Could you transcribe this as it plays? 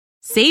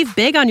Save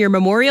big on your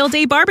Memorial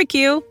Day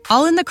barbecue,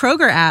 all in the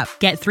Kroger app.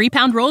 Get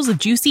 3-pound rolls of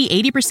juicy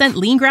 80%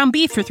 lean ground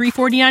beef for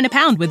 $3.49 a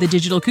pound with a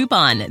digital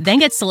coupon. Then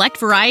get select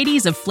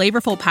varieties of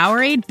flavorful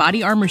Powerade,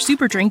 Body Armor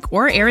Super Drink,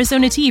 or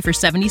Arizona tea for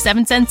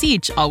 77 cents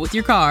each, all with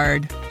your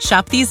card.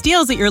 Shop these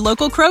deals at your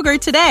local Kroger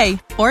today,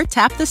 or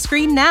tap the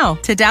screen now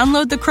to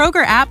download the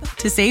Kroger app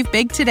to save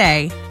big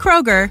today.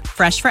 Kroger,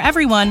 fresh for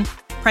everyone.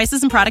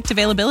 Prices and product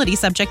availability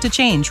subject to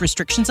change.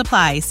 Restrictions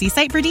apply. See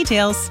site for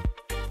details.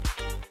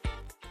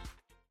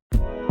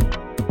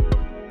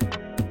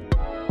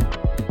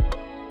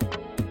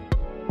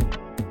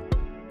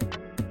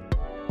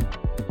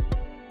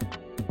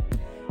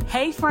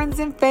 Hey friends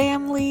and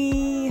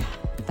family,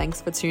 thanks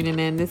for tuning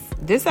in.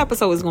 This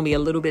episode is going to be a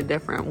little bit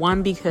different.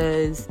 One,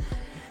 because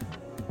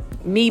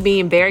me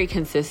being very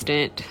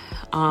consistent,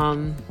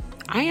 I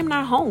am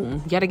not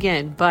home yet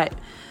again, but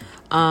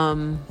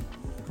I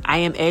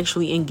am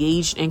actually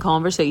engaged in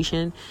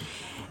conversation,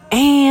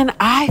 and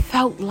I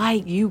felt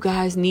like you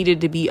guys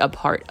needed to be a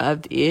part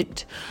of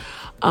it.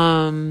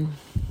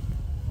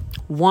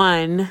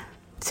 One,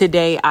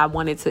 today I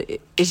wanted to,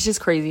 it's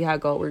just crazy how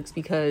God works,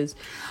 because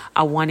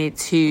I wanted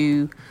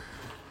to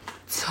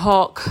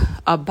talk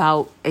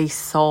about a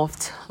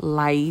soft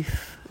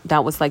life.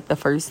 That was like the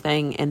first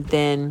thing. And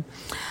then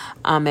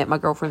I'm at my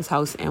girlfriend's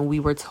house and we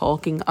were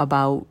talking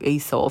about a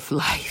soft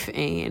life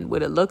and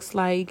what it looks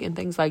like and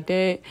things like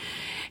that.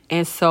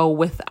 And so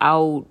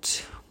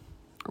without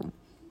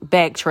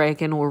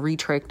backtracking or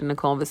retracting the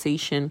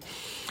conversation,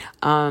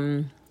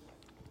 the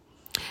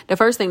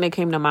first thing that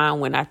came to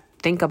mind when I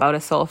think about a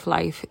soft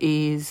life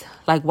is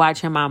like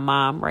watching my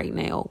mom right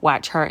now,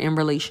 watch her in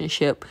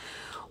relationship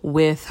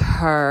with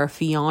her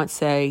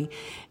fiance,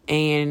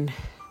 and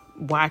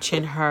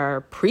watching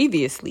her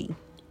previously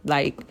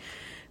in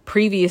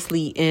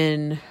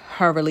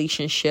her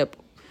relationship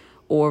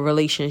or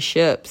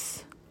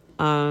relationships.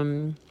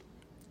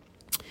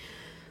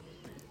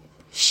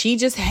 She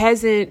just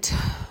hasn't,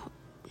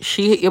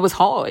 it was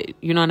hard.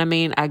 You know what I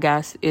mean? I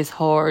guess it's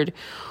hard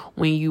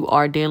when you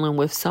are dealing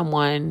with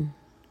someone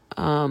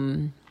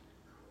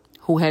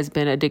who has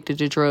been addicted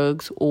to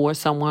drugs, or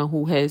someone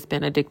who has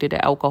been addicted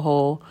to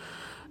alcohol,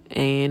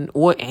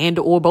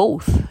 or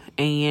both,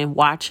 and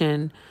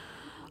watching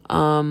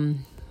my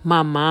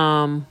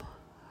mom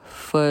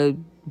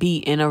be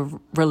in a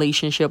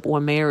relationship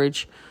or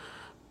marriage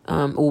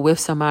or with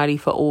somebody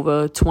for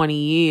over 20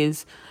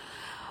 years,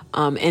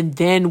 and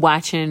then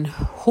watching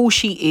who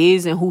she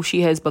is and who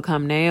she has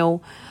become now.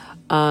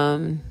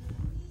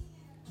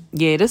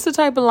 Yeah, this is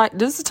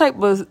the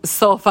type of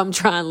self I'm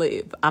trying to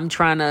live. I'm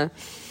trying to,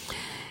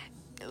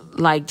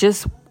 like,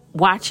 just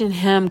watching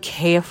him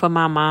care for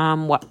my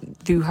mom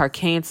through her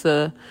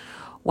cancer,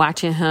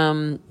 watching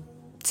him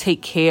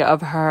take care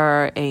of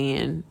her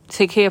and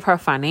take care of her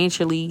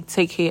financially,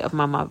 take care of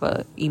my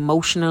mother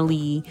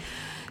emotionally,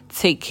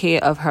 take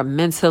care of her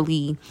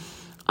mentally,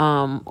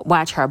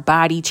 watch her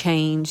body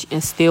change,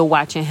 and still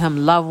watching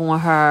him love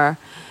on her,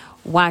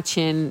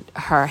 watching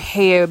her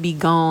hair be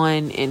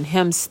gone and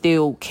him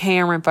still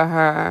caring for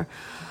her,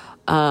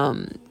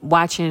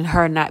 watching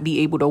her not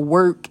be able to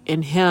work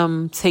and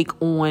him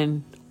take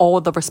on all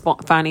the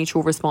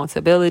financial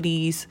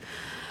responsibilities,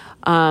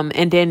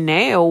 and then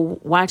now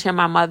watching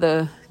my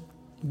mother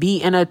be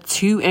in a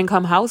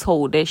 2-income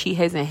household that she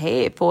hasn't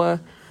had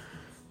for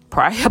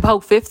probably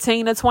about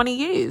 15 or 20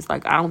 years.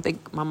 Like, I don't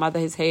think my mother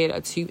has had a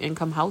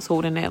 2-income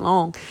household in that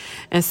long.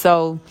 And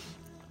so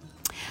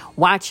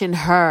watching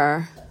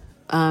her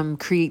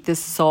create this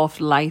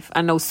soft life.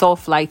 I know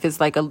soft life is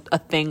like a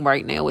thing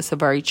right now. It's a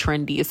very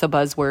trendy, it's a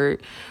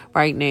buzzword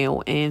right now.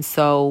 And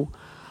so,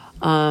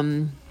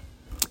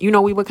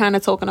 we were kind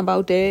of talking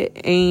about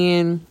that.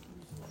 And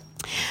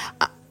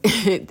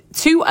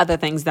two other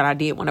things that I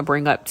did want to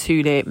bring up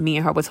too, that me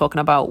and her were talking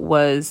about,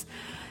 was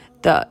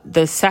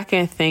the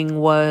second thing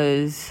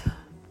was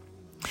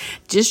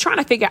just trying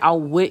to figure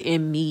out what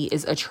in me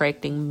is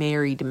attracting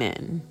married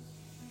men.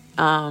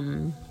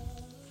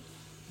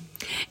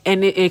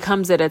 And it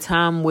comes at a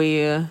time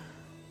where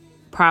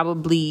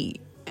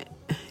probably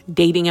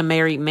dating a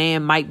married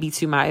man might be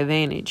to my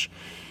advantage,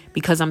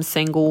 because I'm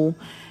single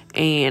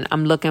and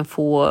I'm looking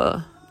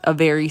for a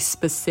very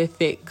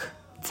specific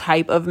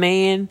type of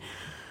man.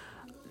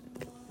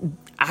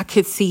 I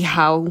could see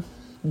how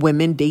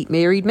women date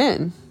married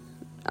men.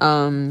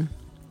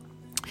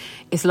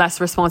 It's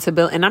less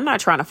responsibility, and I'm not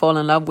trying to fall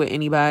in love with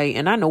anybody,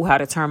 and I know how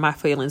to turn my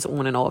feelings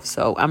on and off.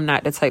 So I'm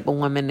not the type of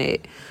woman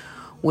that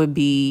would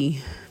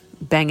be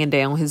banging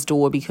down his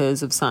door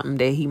because of something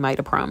that he might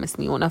have promised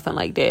me or nothing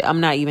like that. I'm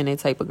not even that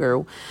type of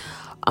girl.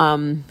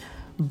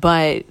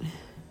 But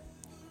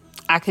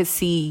I could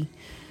see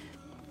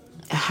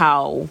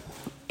how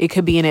it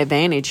could be an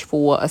advantage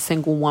for a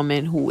single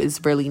woman who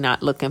is really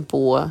not looking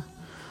for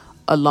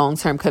a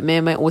long-term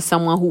commitment, or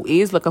someone who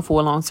is looking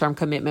for a long-term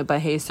commitment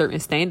but has certain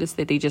standards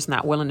that they just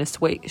not willing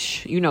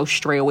to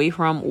stray away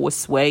from or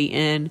sway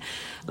in.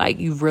 Like,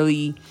 you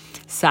really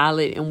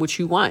solid in what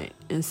you want.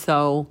 And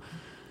so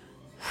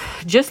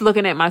just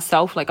looking at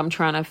myself, like, I'm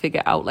trying to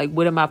figure out, like,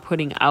 what am I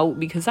putting out?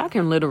 Because I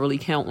can literally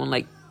count on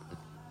like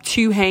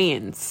two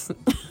hands.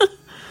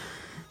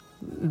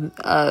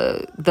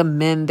 The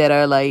men that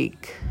are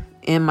like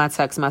in my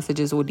text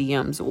messages or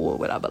DMs or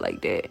whatever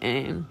like that.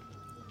 And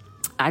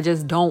I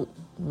just don't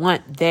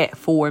want that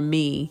for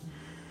me,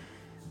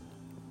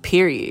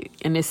 period,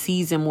 in this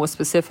season more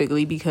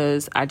specifically,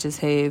 because I just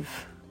have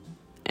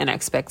an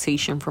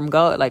expectation from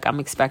God. Like, I'm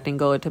expecting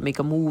God to make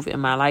a move in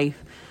my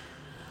life.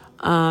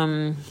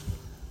 And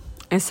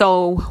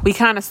so we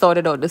kind of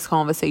started out this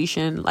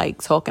conversation,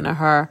 like talking to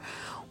her.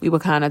 We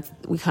kind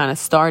of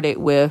started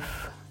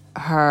with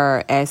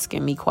her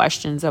asking me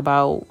questions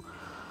about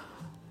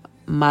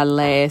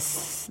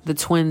the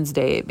twins'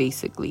 dad,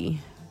 basically.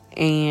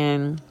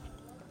 And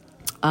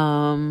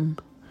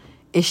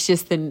it's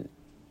just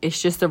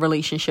a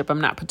relationship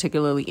I'm not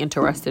particularly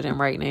interested in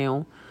right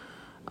now,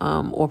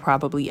 or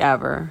probably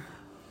ever.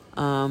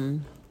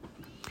 And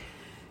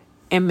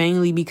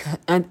mainly because,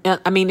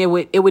 I mean,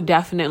 it would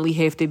definitely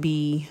have to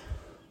be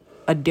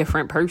a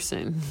different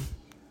person.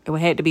 It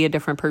would have to be a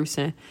different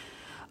person.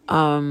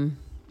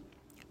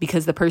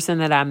 Because the person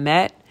that I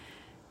met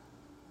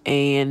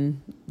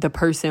and the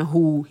person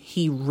who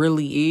he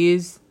really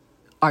is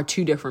are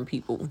two different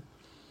people.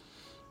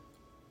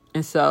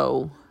 And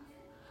so,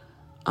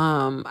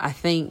 I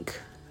think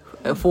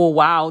for a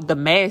while, the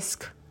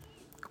mask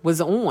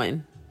was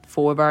on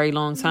for a very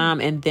long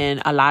time. And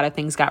then a lot of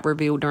things got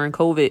revealed during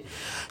COVID.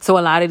 So a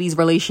lot of these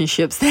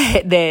relationships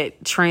that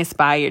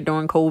transpired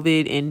during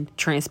COVID and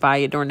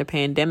transpired during the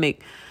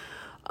pandemic,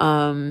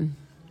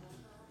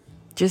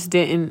 just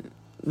didn't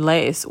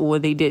last, or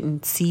they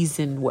didn't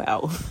season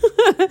well.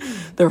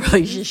 The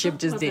relationship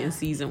just didn't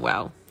season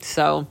well.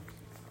 So,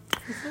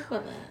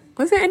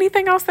 was there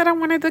anything else that I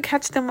wanted to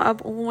catch them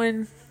up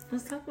on?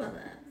 Let's talk about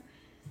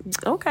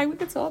that. Okay, we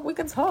can talk.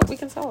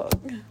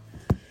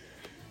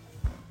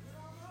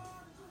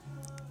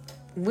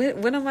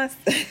 What am I?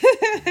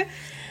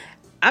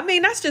 I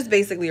mean, that's just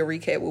basically a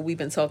recap what we've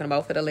been talking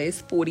about for the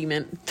last 40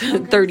 minutes,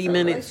 30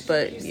 minutes.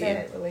 But you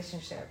yeah, said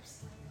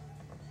relationships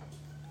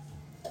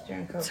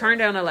during COVID. Turn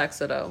down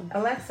Alexa though.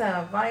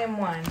 Alexa, volume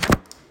 1.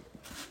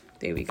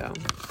 There we go.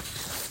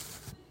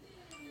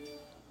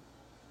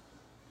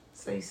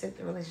 So you said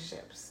the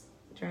relationships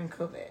during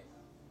COVID.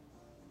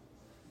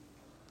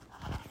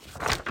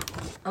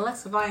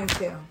 Alexa, volume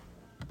 2.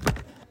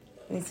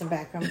 Need some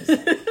background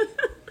music.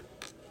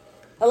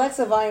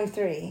 Alexa, volume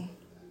 3.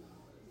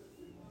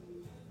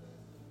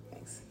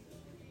 Thanks.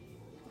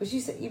 What you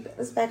said?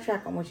 Let's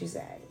backtrack on what you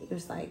said. It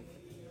was like,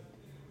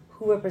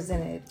 who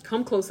represented?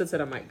 Come closer to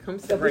the mic. Come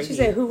sit So right what you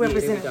here. said? Who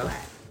represented Yeah, what?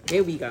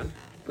 there we go.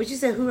 What you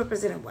said? Who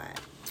represented what?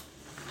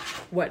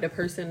 What, the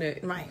person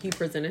that Right. he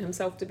presented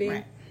himself to be?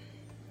 Right.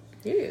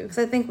 Yeah. Because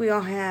I think we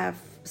all have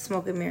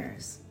smoke and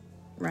mirrors,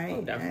 right?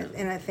 Oh, definitely.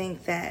 And I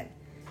think that,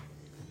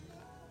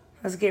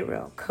 let's get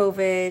real.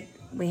 COVID,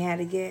 we had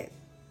to get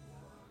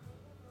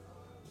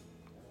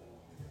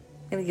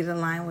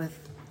in line with,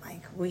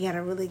 like, we had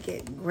to really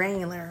get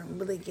granular,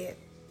 really get,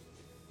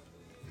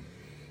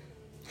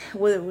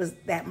 whether it was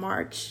that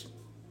March,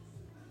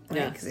 right?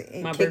 Yeah. Because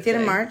it My kicked in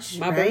birthday. March,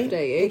 My right?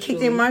 birthday, It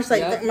kicked in March,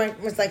 like, Yep.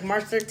 it was like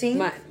March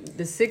 13th.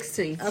 The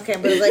 16th. Okay,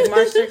 but it was like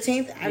March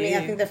 13th. I mean, I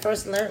Yeah. think the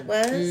first alert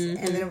was, and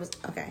then it was,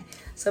 okay.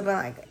 So,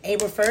 but like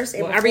April 1st,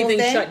 April Well, everything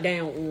Fool's Day, shut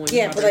down on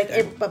yeah, my but like,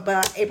 birthday.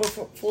 but April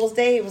Fool's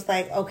Day, it was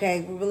like,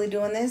 okay, we're really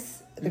doing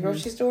this at the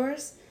grocery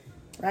stores,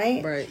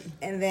 right? Right.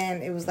 And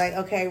then it was like,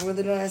 okay, we're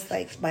really doing this,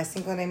 like, by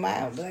Cinco de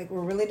Mayo, but like,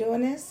 we're really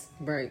doing this,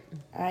 Right.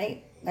 all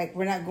right? Like,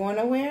 we're not going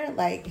nowhere.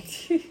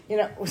 Like, you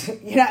know,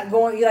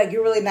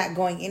 you're really not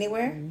going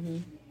anywhere,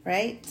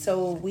 right?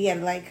 So we had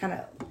to, like, kind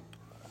of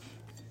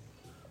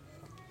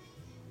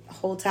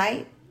hold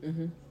tight.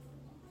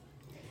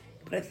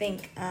 But I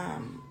think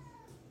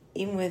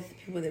even with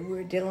people that we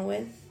were dealing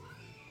with,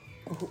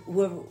 or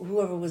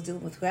whoever was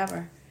dealing with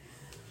whoever,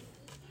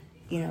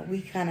 you know,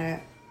 we kind of,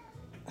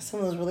 some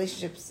of those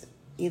relationships,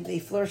 either they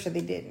flourished or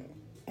they didn't.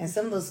 And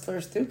some of those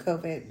flourished through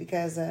COVID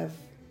because of,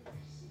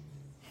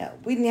 hell,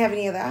 we didn't have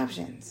any other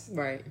options.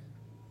 Right.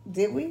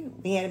 Did we?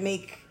 We had to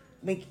make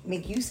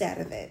use out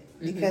of it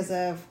because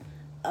of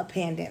a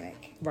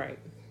pandemic. Right.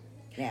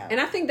 Yeah. And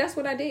I think that's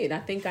what I did. I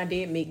think I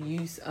did make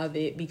use of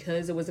it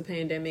because it was a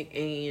pandemic.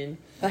 And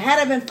But had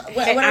I been,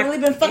 would I really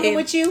been fucking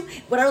with you?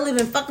 Would I really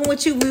been fucking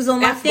with you? We was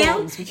on lockdown.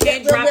 F-bombs. You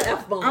can't drop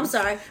F-bombs. I'm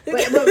sorry, but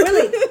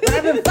really, would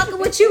I been fucking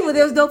with you when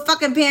there was no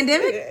fucking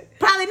pandemic?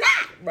 Probably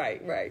not.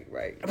 Right.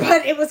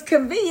 But it was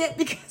convenient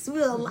because we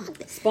were on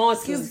lockdown.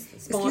 Sponsors.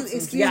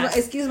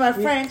 Excuse my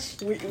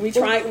French. We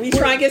try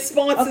and get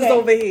sponsors Okay.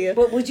 over here.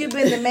 But would you have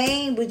been the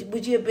main?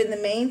 Would you have been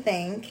the main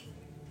thing?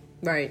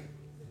 Right.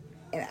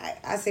 And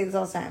I say this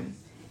all the time.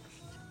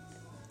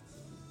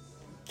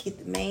 Keep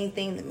the main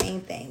thing the main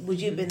thing. Would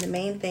you have been the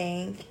main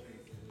thing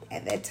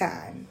at that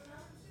time?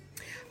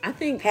 I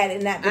think Had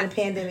it not been a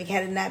pandemic,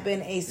 had it not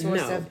been a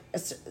source No. of a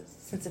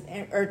sense of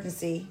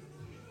urgency,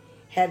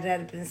 had it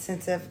not been a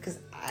sense of, because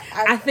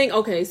I think,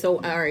 okay,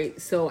 so all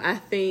right, so I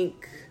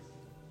think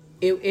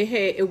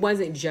it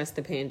wasn't just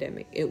the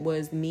pandemic. It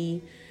was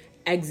me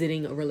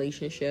exiting a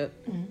relationship.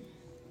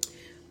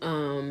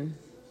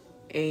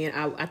 And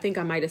I think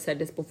I might have said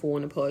this before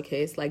on the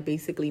podcast. Like,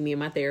 basically, me and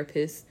my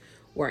therapist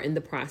were in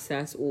the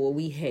process, or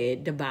we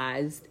had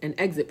devised an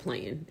exit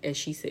plan, as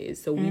she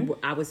says. So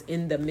I was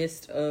in the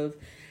midst of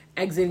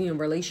exiting a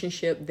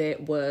relationship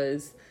that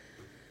was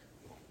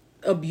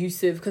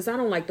abusive, because I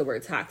don't like the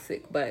word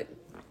toxic, but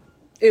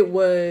it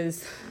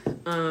was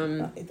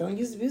don't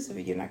use abusive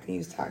if you're not going to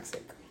use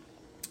toxic.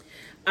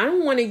 I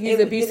don't want to use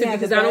abusive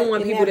because I don't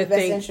want people to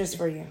think interest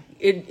for you.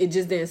 It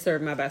just didn't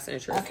serve my best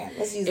interest. Okay,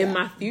 let's use in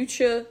my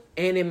future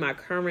and in my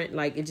current,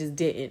 like, it just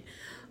didn't.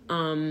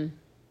 And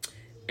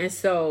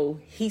so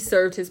he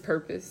served his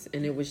purpose,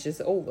 and it was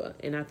just over.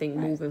 And I think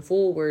moving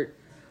forward,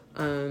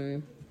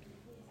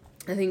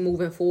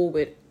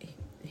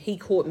 he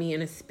caught me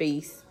in a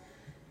space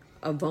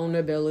of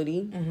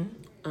vulnerability.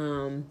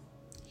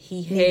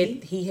 He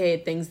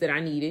had things that I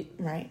needed.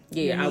 Right.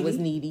 Yeah, I was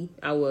needy.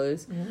 I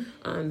was.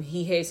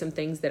 He had some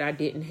things that I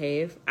didn't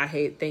have. I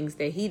had things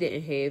that he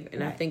didn't have,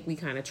 and I think we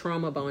kind of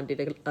trauma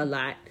bonded a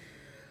lot.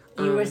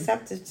 You were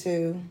receptive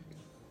to.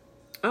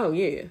 Oh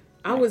yeah,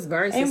 I was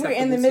very. And we're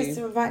in the midst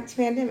of a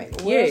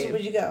pandemic. Where else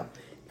would you go?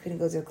 Couldn't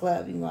go to a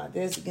club. You want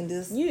this? You can do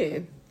this. Yeah.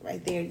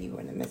 Right there, you were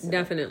in the midst.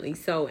 Definitely.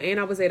 So, and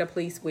I was at a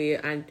place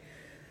where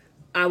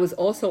I was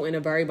also in a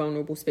very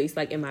vulnerable space,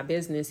 like in my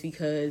business,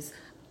 because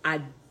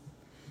I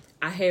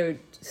had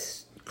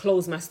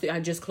closed I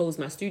just closed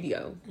my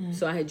studio.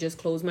 So I had just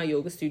closed my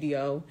yoga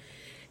studio.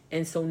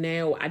 And so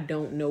now I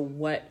don't know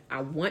what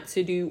I want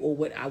to do or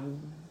what I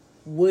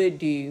would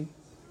do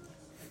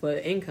for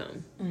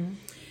income.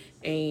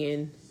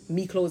 And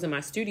me closing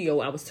my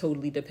studio, I was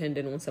totally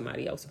dependent on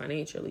somebody else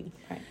financially.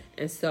 Right.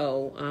 And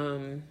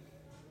so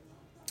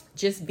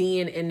just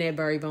being in that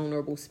very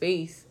vulnerable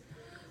space,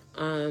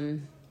 so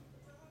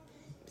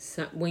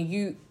when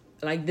you,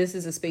 like, this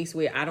is a space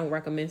where I don't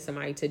recommend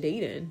somebody to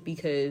date in,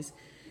 because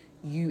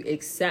you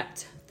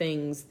accept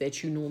things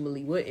that you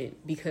normally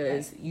wouldn't,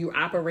 because you're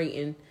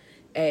operating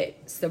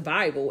at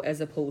survival as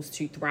opposed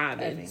to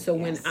thriving. So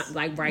when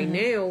right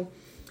now,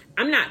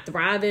 I'm not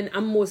thriving.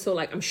 I'm more so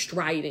like I'm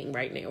striding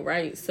right now,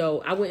 right?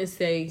 So I wouldn't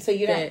say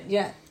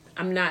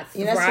I'm not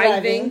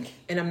thriving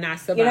and I'm not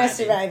surviving. You're not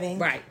surviving.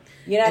 Right.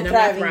 You're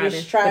not thriving,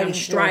 you're striding. I'm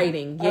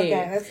striding, yeah.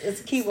 Okay,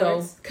 it's key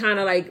words. So kind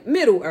of like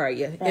middle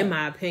area, in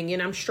my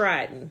opinion. I'm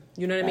striding.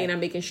 You know what I mean?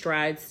 I'm making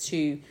strides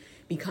to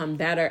become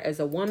better as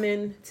a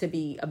woman, to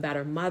be a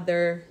better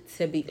mother,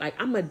 to be, like,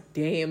 I'm a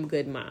damn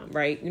good mom,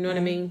 right? You know what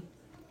I mean?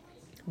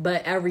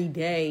 But every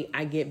day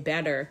I get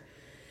better,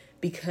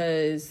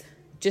 because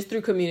just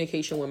through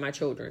communication with my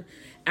children,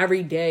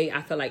 every day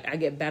I feel like I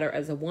get better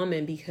as a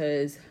woman,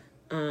 because,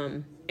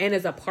 and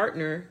as a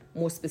partner,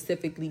 more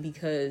specifically,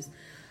 because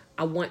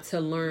I want to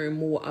learn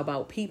more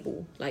about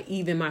people, like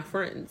even my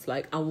friends.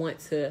 Like I want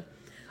to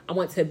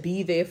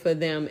be there for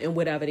them and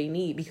whatever they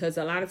need, because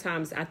a lot of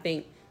times I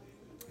think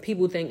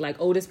people think like,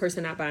 oh, this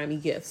person not buying me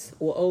gifts,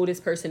 or oh, this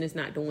person is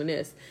not doing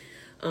this,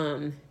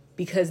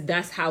 because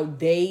that's how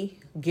they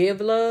give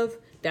love.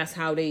 That's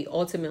how they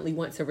ultimately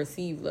want to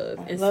receive love.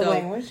 And love so,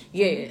 language.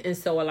 Yeah. And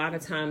so a lot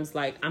of times,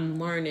 like, I'm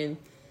learning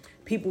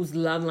people's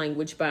love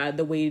language by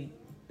the way,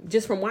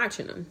 just from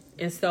watching them.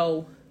 And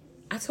so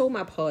I told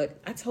my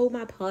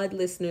pod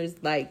listeners,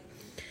 like,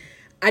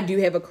 I do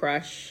have a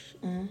crush,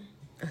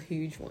 a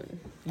huge one.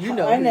 You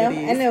know, I know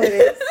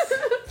it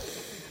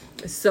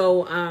is.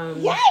 So,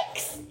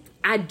 yikes!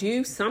 I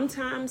do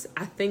sometimes.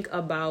 I think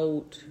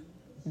about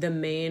the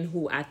man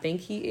who I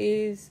think he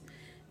is,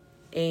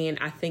 and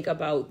I think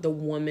about the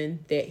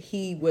woman that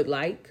he would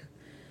like,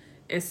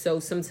 and so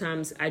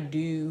sometimes I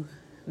do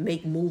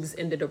make moves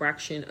in the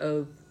direction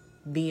of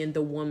being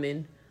the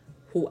woman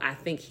who I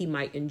think he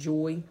might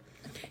enjoy.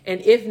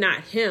 And if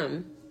not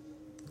him,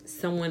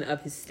 someone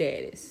of his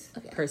status,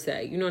 per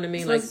se. You know what I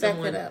mean? So like let's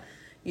someone. back it up.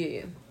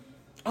 Yeah.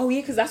 Oh,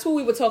 yeah, because that's what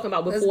we were talking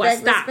about before I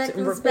stopped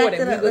and recorded.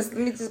 Let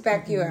me just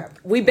back you up.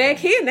 We back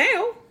here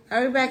now.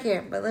 Are we back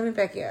here? But let me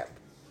back you up.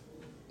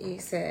 You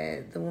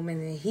said the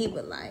woman that he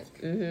would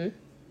like. Mm-hmm.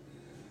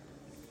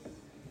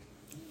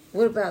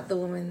 What about the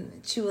woman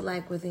that you would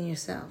like within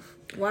yourself?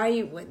 Why are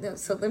you...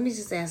 So let me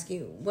just ask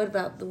you, what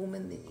about the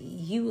woman that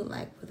you would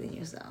like within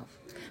yourself?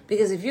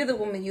 Because if you're the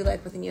woman you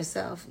like within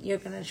yourself, you're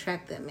going to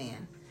attract that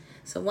man.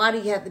 So why do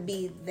you have to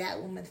be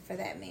that woman for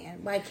that man?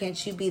 Why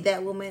can't you be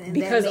that woman and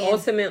because that man?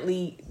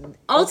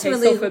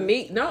 Ultimately, so for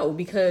me, no,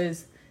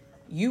 because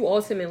you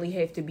ultimately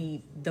have to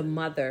be the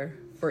mother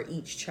for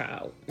each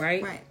child,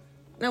 right? Right.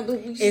 No,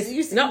 but let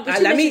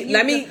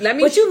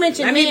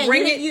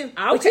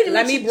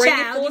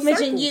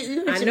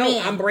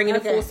I'm bringing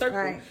it full circle.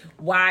 Right.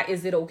 Why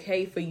is it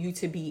okay for you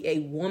to be a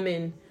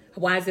woman?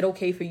 Why is it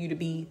okay for you to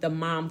be the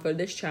mom for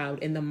this child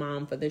and the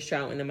mom for this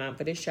child and the mom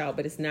for this child,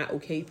 but it's not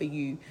okay for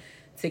you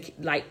to,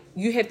 like,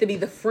 you have to be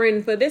the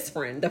friend for this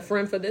friend, the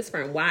friend for this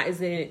friend. Why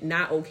is it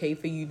not okay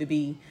for you to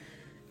be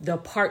the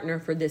partner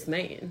for this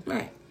man?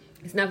 Right.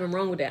 It's nothing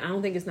wrong with that. I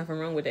don't think it's nothing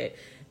wrong with that.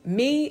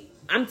 Me,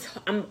 I'm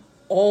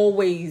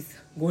always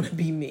going to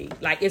be me.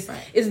 Like, it's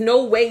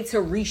no way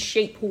to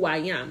reshape who I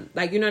am.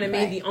 Like, you know what I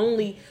mean?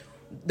 Right.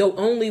 The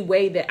only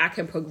way that I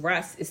can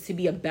progress is to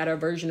be a better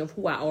version of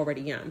who I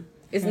already am.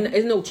 It's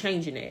no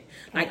changing it.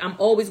 Like, I'm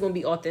always going to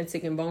be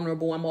authentic and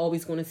vulnerable. I'm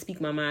always going to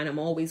speak my mind. I'm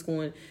always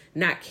going to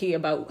not care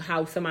about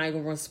how somebody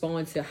going to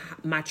respond to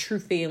my true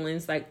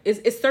feelings. Like,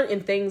 it's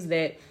certain things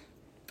that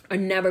are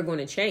never going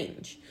to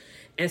change.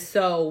 And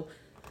so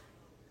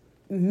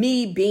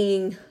me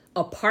being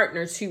a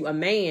partner to a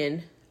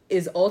man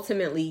is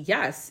ultimately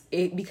yes.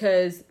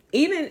 Because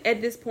even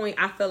at this point,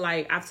 I feel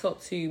like I've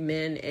talked to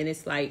men and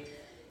it's like,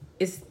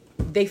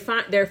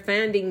 they're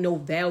finding no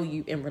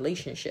value in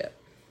relationship.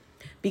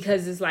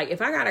 Because it's like,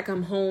 if I gotta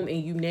come home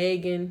and you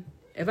nagging,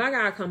 if I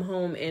gotta come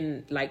home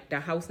and like the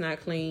house not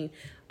clean,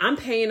 I'm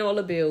paying all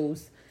the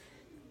bills.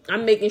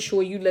 I'm making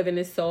sure you living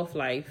this soft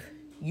life.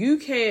 You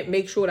can't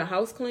make sure the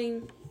house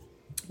clean.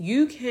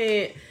 You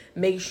can't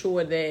make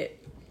sure that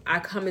I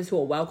come into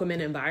a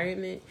welcoming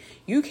environment.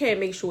 You can't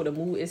make sure the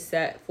mood is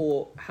set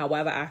for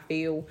however I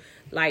feel.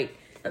 Like,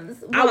 I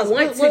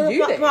want to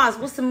do that.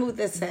 What's the mood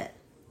that's set?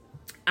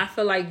 I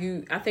feel like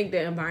I think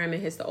the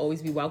environment has to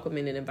always be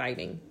welcoming and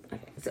inviting.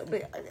 Okay, so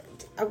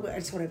I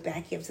just want to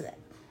back you up to that.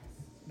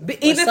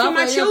 But even for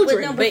my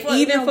children.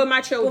 For my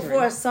children.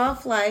 Before a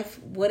soft life,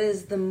 what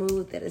is the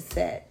mood that is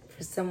set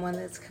for someone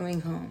that's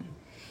coming home?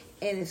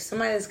 And if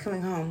somebody is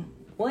coming home,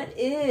 what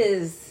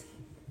is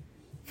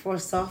for a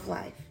soft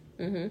life?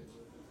 Mm-hmm.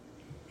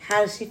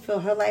 How does she feel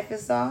her life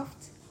is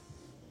soft?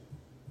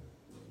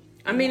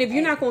 I mean, if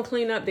you're not going to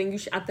clean up, then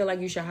I feel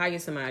like you should hire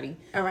somebody.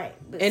 All right.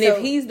 And if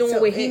he's doing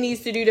what he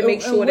needs to do to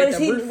make sure that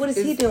the roof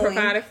is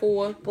provided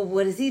for. But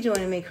what is he doing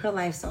to make her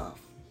life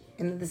soft?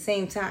 And at the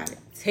same time,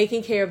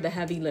 taking care of the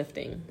heavy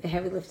lifting. The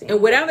heavy lifting.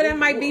 And whatever that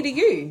might be to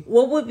you.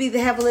 What would be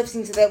the heavy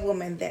lifting to that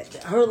woman that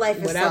her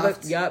life is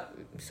soft? Yup.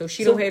 So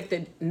she don't have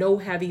to, no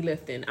heavy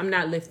lifting. I'm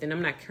not lifting.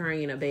 I'm not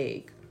carrying a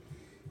bag.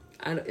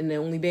 And the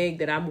only bag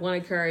that I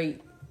want to carry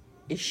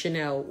is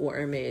Chanel or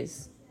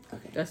Hermes.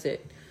 Okay. That's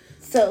it.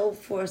 So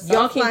for soft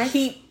y'all can life,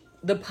 keep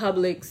the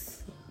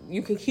Publix.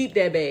 You can keep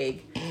that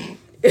bag.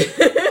 You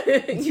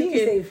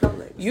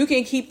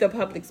can keep the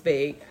Publix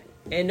bag.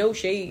 And no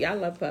shade, I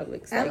love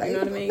Publix. Like, you know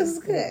what I mean? Publix is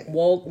good.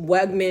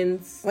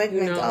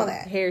 Wegmans, all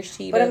that. Harris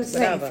Teeter, but I'm just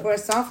whatever. saying, for a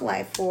soft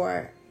life,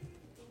 for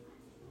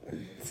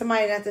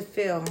somebody not to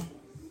feel,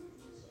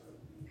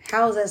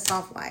 how is that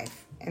soft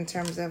life in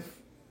terms of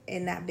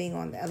it not being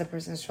on the other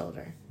person's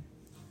shoulder?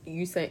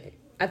 You say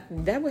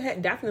that would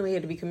definitely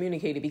have to be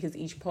communicated because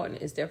each partner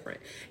is different.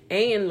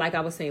 And like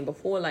I was saying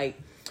before, like,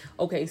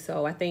 okay,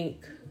 so I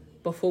think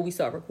before we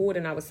start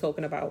recording, I was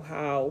talking about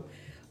how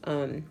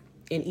in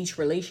each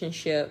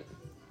relationship,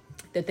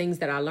 the things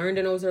that I learned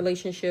in those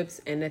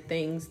relationships and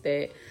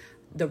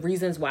the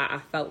reasons why I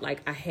felt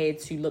like I had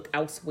to look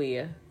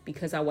elsewhere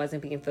because I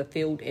wasn't being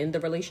fulfilled in the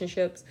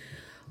relationships,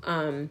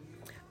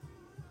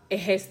 it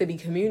has to be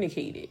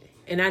communicated.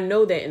 And I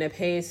know that in the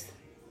past,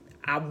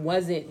 I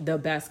wasn't the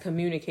best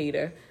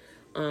communicator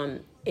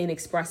in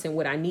expressing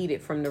what I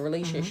needed from the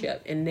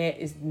relationship. Mm-hmm. And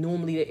that is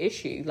normally the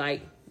issue.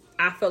 Like,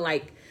 I feel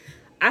like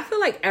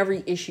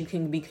every issue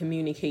can be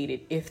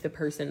communicated if the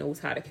person knows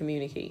how to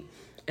communicate.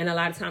 And a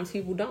lot of times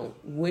people don't,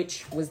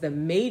 which was the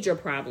major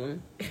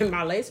problem in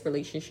my last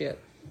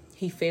relationship.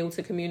 He failed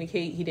to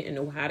communicate. He didn't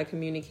know how to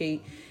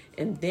communicate.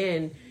 And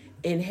then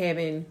in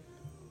having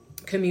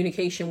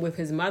communication with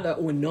his mother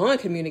or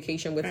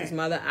non-communication with his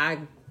mother, I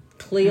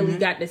clearly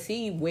got to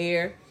see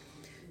where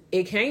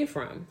it came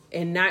from.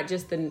 And not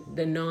just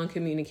the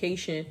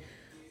non-communication.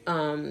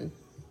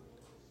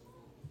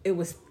 It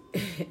was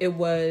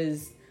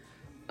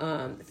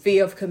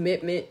fear of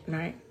commitment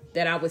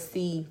that I would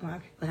see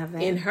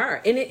in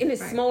her. And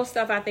it's small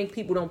stuff I think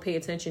people don't pay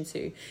attention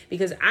to.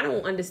 Because I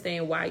don't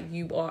understand why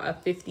you are a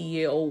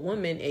 50-year-old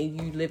woman and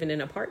you live in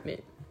an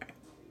apartment.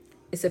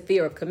 It's a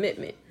fear of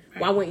commitment.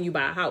 Why wouldn't you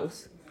buy a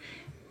house?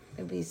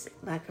 Maybe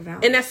lack of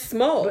balance. And that's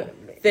small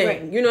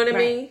thing. You know what I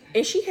mean?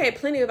 And she had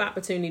plenty of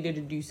opportunity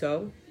to do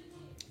so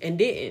and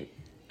didn't.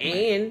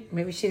 And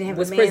maybe she didn't have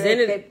was a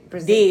man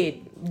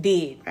presented.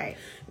 Did. Right.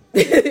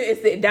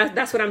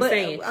 That's what I'm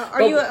saying.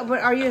 Are you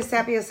a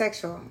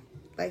sapiosexual?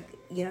 Like,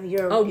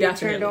 you're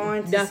turned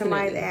on to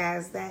somebody that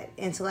has that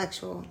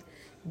intellectual.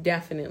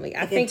 Definitely.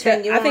 I think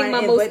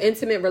my most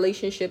intimate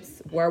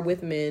relationships were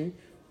with men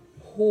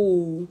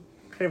who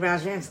could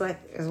arouse your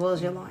intellect as well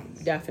as your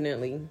loins.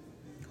 Definitely.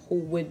 Who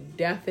would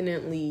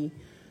definitely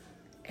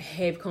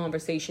have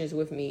conversations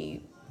with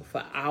me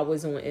for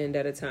hours on end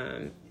at a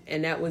time.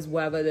 And that was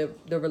whether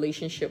the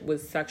relationship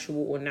was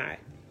sexual or not.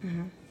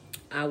 Mm-hmm.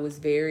 I was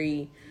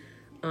very...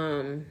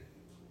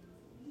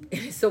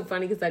 it's so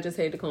funny because I just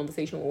had the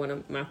conversation with one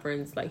of my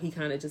friends. Like, he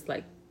kind of just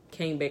like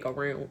came back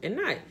around, and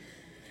not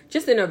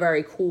just in a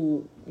very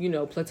cool,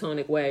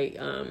 platonic way.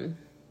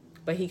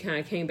 But he kind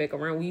of came back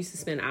around. We used to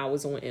spend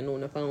hours on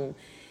the phone,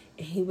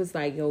 and he was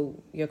like,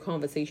 "Yo, your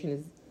conversation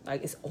is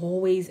like, it's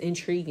always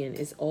intriguing.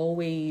 It's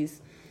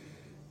always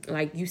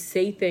like you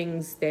say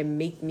things that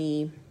make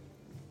me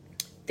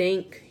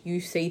think.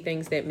 You say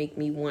things that make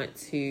me want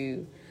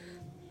to,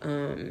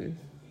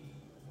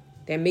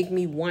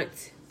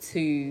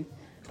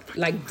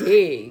 like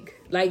dig.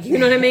 Like, you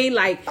know what I mean?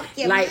 Like, mind.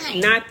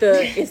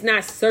 it's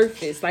not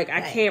surface. Like,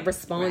 I can't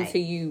respond to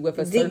you with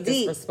a surface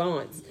deep.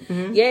 response.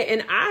 Yeah,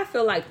 and I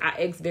feel like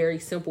I ask very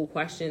simple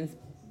questions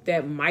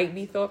that might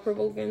be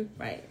thought-provoking.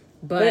 Right.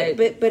 But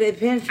it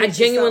penetrates. I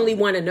genuinely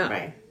want to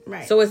know.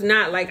 Right. So it's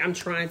not like I'm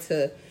trying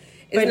to.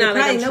 It's not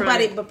like I'm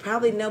nobody, trying to, but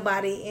probably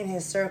nobody in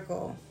his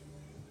circle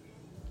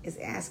is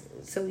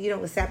asking. So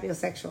with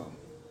sapiosexual,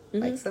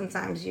 like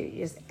sometimes you're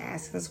just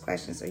asking those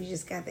questions, or you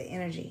just got the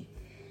energy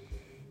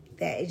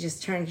that it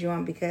just turns you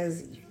on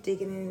because you're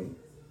digging in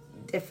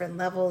different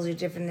levels, you're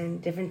different in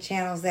different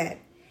channels that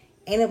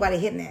ain't nobody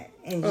hitting that,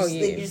 and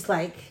you're just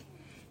like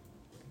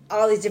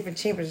all these different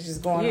chambers are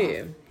just going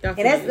on.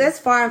 Definitely. And that's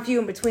far and few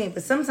in between.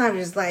 But sometimes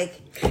it's like,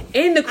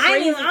 and the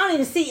crazy, I don't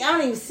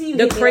even see you.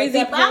 The crazy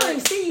like that, I don't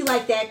even see you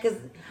like that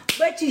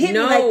but you hit me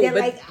like that.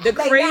 But like the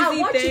crazy I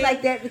want thing you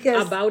like that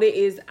because about it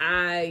is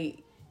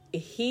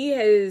he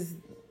has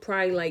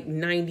probably like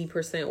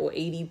 90% or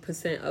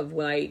 80% of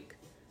like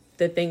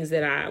the things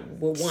that I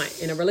would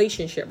want in a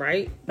relationship,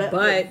 right?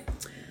 But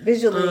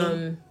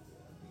visually,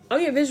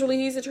 visually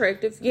he's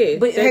attractive. Yeah,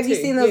 but have you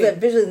seen those that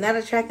visually not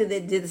attractive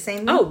that did the same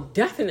thing? Oh,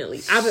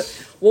 definitely. Out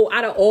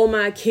of all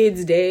my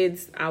kids'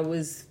 dads, I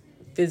was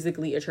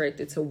physically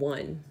attracted to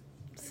one.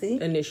 See?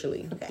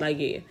 Initially,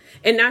 okay.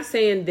 and not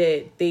saying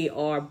that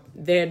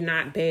they're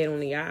not bad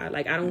on the eye.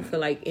 Like, I don't feel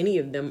like any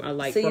of them are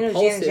like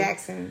repulsive. Janet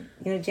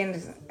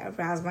Jackson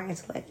aroused my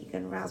intellect. You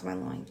can arouse my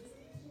loins.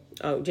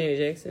 Oh, Janet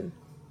Jackson.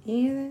 You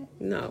hear that?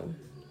 No,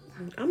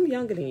 I'm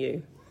younger than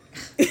you.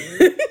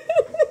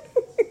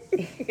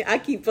 I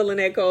keep pulling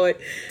that card.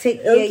 You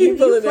playing,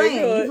 but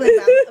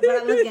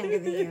I look younger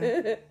than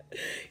you.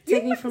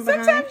 Take me from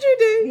behind. Sometimes you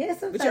do. Yeah,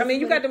 sometimes. But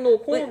you got them little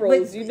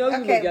cornrows. You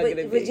look younger than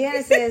me. But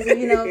Janet says,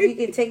 you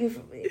can take me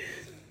from.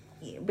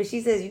 But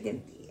she says you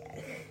can.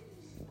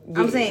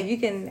 I'm saying you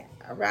can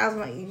arouse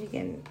you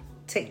can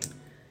take.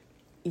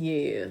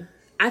 Yeah,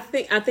 I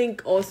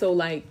think also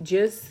like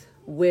just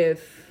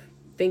with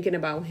thinking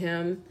about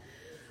him,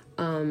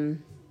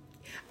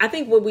 I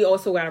think what we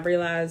also gotta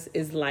realize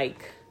is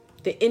like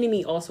the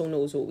enemy also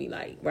knows what we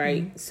like,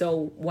 right? Mm-hmm.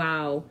 So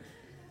while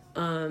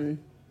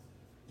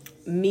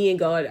me and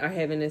God are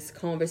having this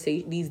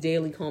conversation, these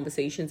daily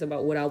conversations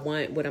about what I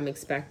want, what I'm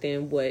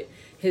expecting, what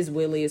his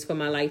will is for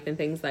my life and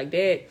things like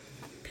that,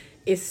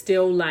 it's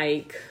still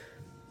like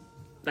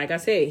I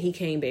said, he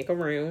came back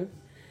around,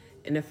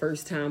 and the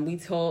first time we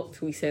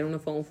talked, we sat on the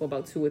phone for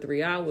about 2 or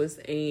 3 hours,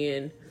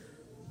 and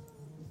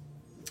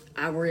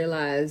I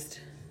realized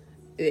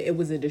it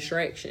was a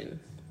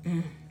distraction.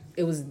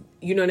 It was,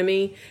 you know what I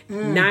mean?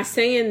 Not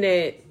saying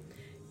that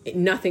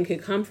nothing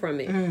could come from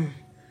it,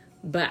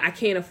 but I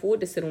can't afford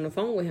to sit on the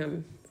phone with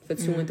him for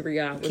 2 and 3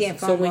 hours.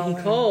 So when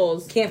he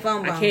calls,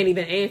 I can't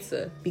even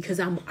answer because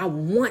I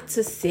want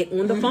to sit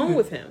on the phone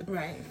with him.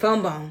 Right,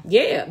 phone bomb.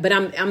 Yeah, but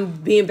I'm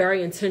being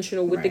very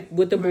intentional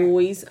with the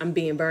boys. I'm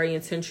being very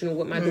intentional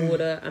with my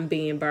daughter. I'm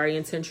being very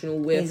intentional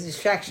with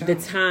the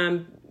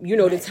time.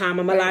 The time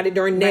I'm allotted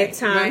during that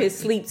time, his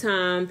sleep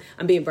time.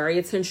 I'm being very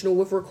intentional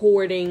with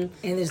recording.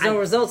 And there's no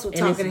results with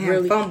talking to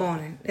him, phone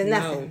boning. There's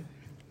nothing. No,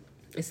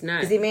 it's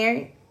not. Is he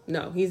married?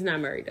 No, he's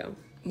not married though.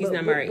 He's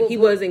not married. He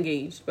was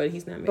engaged, but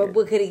he's not married. But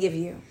what could he give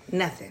you?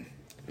 Nothing.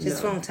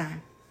 Just phone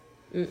time.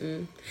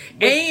 And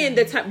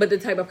the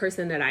type of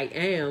person that I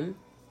am,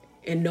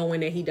 and knowing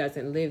that he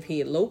doesn't live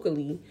here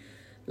locally,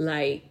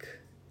 like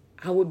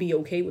I would be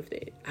okay with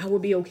that. I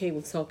would be okay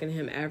with talking to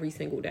him every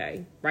single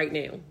day right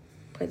now.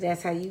 But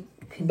that's how you.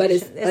 But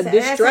it's a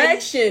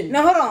distraction.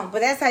 No, hold on. But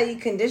that's how you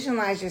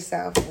conditionalize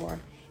yourself. Or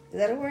is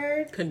that a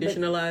word?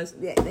 Conditionalize.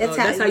 Yeah,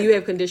 that's how you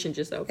have conditioned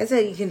yourself. That's how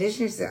you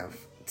condition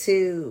yourself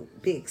to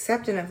be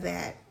accepting of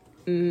that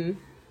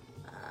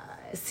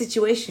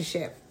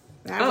situationship.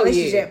 Not a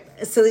relationship.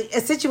 Yeah. So a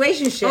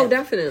situationship. Oh,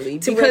 definitely.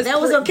 Because that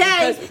was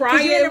okay. Because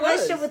prior you're in a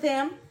relationship with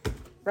him,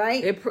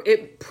 right?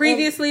 It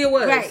previously it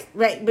was.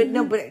 Right. But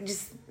no, but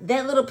just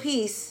that little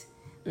piece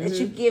that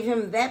you give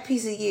him, that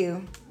piece of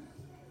you.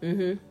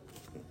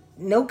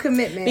 No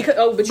commitment.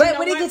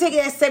 But he can take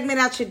that segment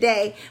out your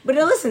day. But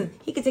no, listen,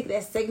 he can take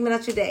that segment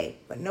out your day.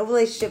 But no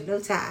relationship, no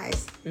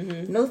ties,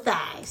 no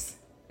thighs.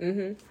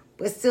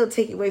 But still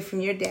take it away from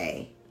your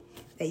day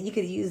that you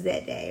could use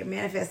that day or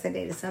manifest that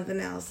day to something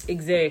else.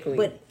 Exactly.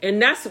 But he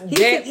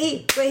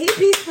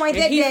peace point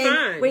that day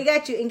fine. where he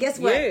got you. And guess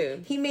what? Yeah.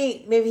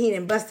 Maybe he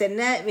didn't bust that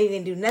nut. Maybe he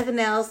didn't do nothing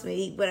else.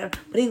 Maybe whatever.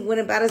 But he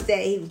went about his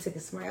day. He took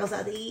somewhere else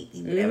out to eat.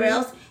 Whatever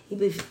else. He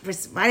be for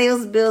somebody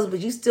else's bills. But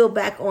you still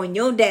back on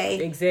your day.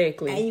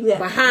 Exactly. And you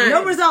have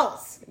no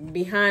results.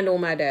 Behind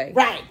on my day.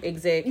 Right.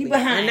 Exactly. You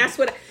behind. And that's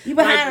what you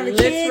behind on the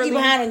kids. You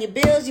behind on your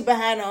bills. You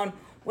behind on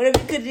whatever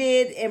you could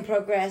did in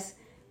progress.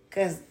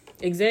 Because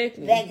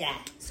exactly that guy.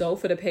 So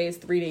for the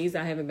past 3 days,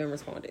 I haven't been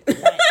responded.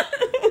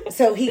 Right.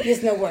 So he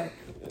gets no work.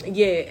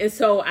 Yeah, and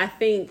so I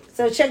think.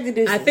 So check the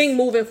deuces. I think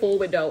moving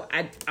forward though,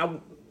 I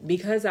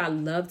because I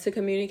love to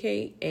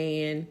communicate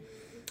and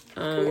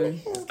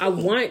I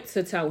want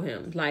to tell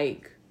him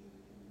like,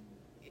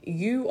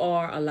 you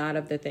are a lot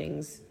of the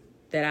things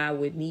that I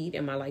would need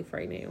in my life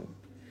right now.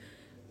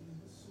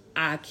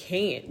 I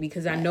can't,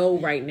 because I know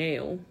right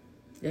now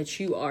that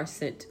you are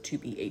sent to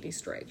be a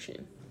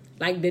distraction.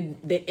 Like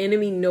the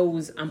enemy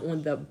knows I'm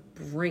on the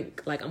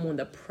brink, like I'm on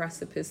the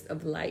precipice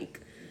of like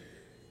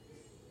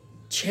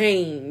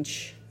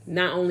change,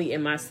 not only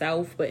in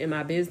myself but in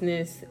my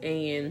business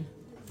and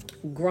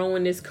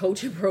growing this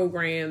coaching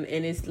program.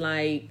 And it's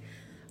like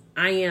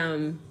I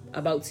am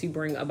about to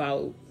bring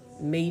about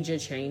major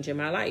change in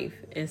my life.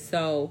 And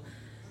so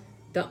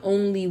the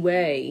only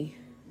way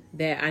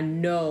that I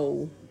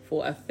know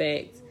for a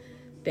fact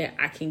that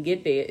I can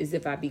get there is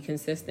if I be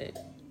consistent.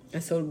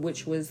 And so,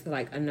 which was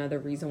like another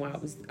reason why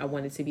I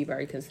wanted to be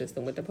very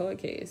consistent with the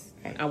podcast.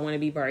 Right. I want to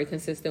be very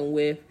consistent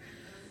with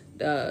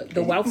the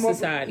Wealth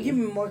Society. You've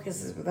been more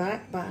consistent with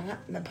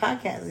the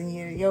podcast than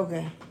your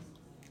yoga.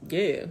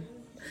 Yeah,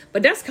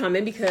 but that's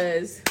coming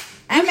because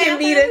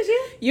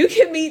you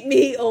can meet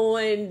me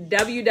on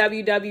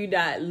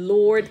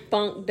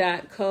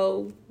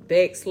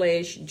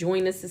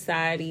www.lordfunk.co/join the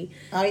society.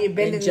 Oh, you've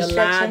been in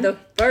July the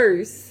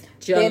 1st.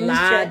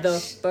 July the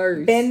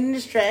 1st. Bend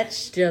and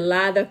stretch.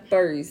 July the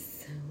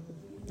 1st.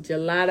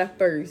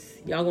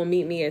 Y'all gonna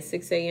meet me at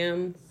 6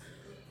 a.m.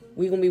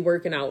 We gonna be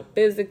working out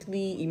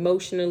physically,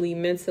 emotionally,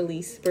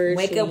 mentally,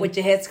 spiritually. Wake up with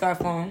your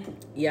headscarf on.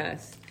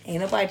 Yes. Ain't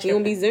nobody tripping. We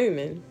gonna be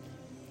zooming.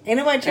 Ain't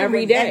nobody tripping.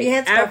 Every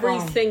day. Every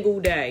on. single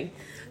day.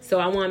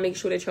 So I want to make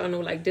sure that y'all know,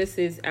 like, this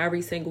is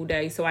every single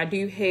day. So I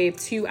do have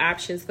 2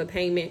 options for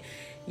payment.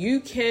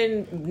 You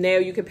can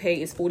pay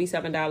is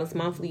 $47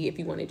 monthly if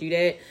you want to do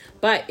that.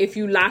 But if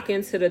you lock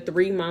into the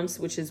 3 months,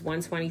 which is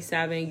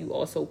 $127, you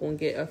also gonna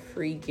get a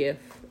free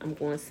gift I'm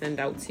going to send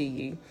out to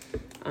you.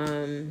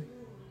 And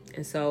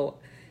so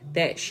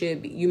that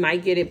should be, you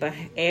might get it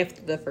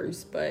after the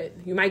 1st, but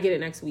you might get it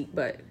next week,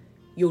 but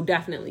you'll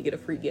definitely get a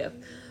free gift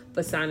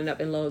for signing up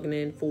and logging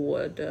in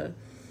for the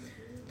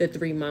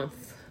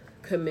 3-month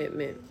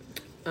commitment.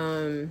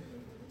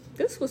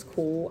 This was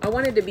cool. I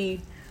wanted to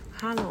be,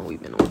 how long we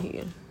been on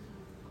here?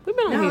 We've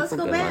been on here for a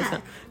good long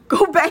time.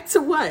 Go back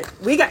to what?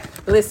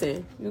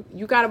 Listen,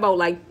 you got about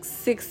like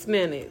 6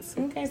 minutes.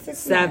 Okay, 6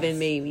 7 minutes.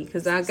 Maybe,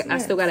 because I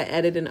still got to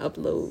edit and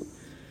upload.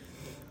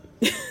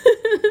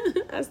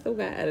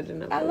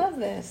 I love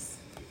this.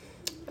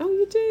 Oh,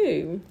 you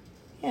do?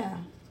 Yeah.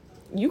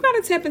 You got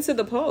to tap into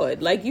the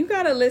pod. Like, you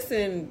got to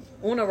listen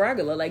on a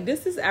regular. Like,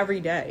 this is every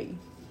day.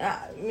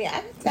 I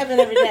can tap in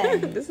every day.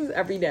 This is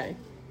every day.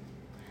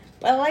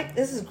 But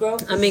this is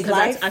growth.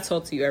 Because I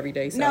talk to you every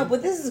day. So. No,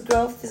 but this is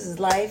growth. This is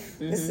life.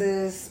 Mm-hmm. This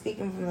is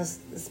speaking from the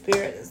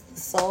spirit, the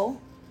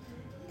soul.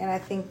 And I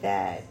think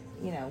that,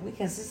 we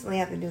consistently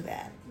have to do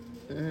that.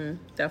 Mm-hmm.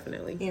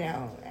 Definitely.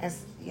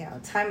 As,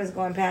 time is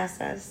going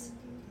past us.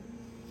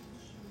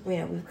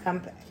 We're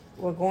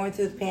going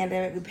through the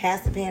pandemic. We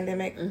passed the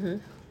pandemic. Mm-hmm.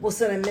 We're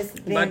still in the midst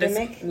of the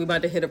pandemic. We're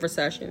about to hit a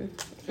recession.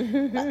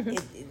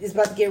 It's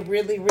about to get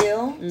really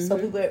real. Mm-hmm. So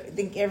people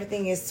think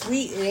everything is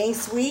sweet. It ain't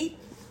sweet.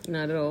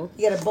 Not at all.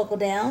 You got to buckle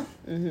down.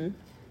 Mm-hmm.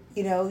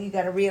 You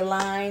got to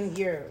realign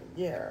your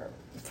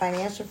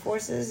financial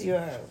forces,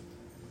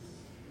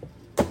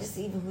 just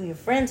even who your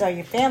friends are,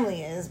 your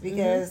family is,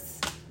 because,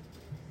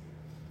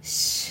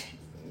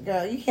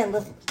 girl, you can't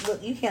look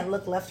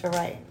left or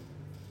right.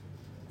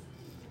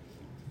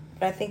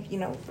 But I think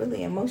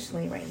really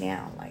emotionally right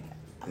now,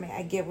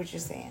 I get what you're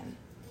saying.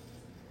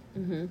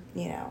 Mm-hmm.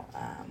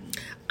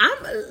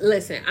 I'm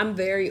I'm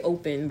very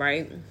open,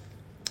 right,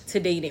 to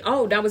dating.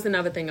 Oh, that was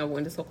another thing I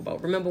wanted to talk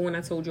about. Remember when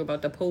I told you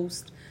about the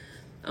post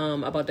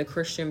about the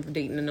Christian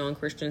dating the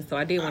non-Christian? So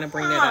I did want to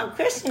bring that up.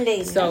 Christian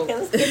dating. So, okay,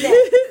 let's get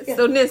that.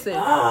 So listen,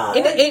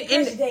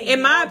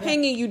 in my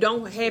opinion, you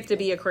don't have to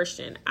be a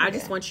Christian. I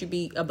just want you to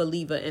be a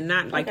believer and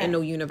not in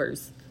no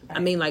universe. I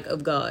mean,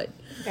 of God.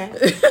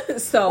 Okay.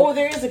 So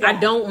there is a God. I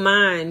don't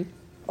mind.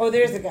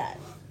 There is a God.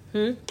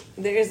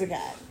 There is a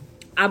God.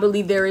 I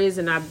believe there is,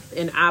 and I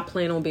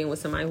plan on being with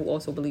somebody who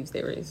also believes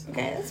there is.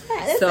 Okay, that's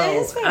fair.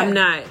 That's fair. I'm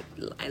not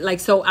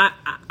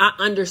I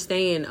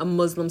understand a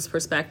Muslim's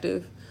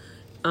perspective.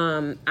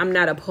 I'm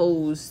not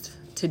opposed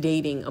to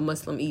dating a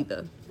Muslim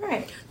either.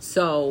 Right.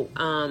 So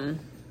I'm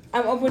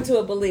open to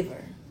a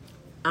believer.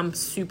 I'm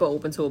super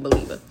open to a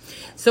believer.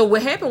 So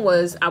what happened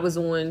was I was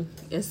on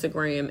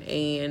Instagram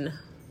and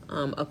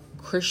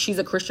she's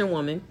a Christian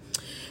woman.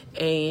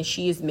 And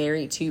she is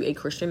married to a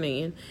Christian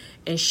man.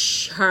 And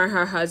her and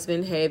her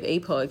husband have a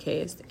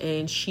podcast.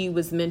 And she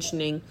was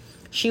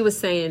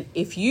saying,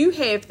 if you're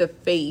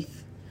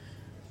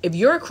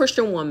a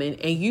Christian woman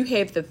and you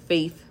have the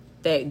faith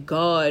that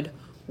God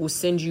will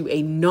send you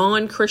a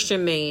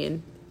non-Christian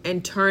man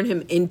and turn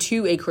him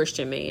into a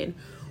Christian man,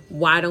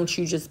 why don't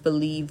you just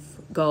believe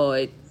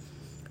God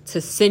to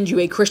send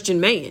you a Christian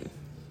man?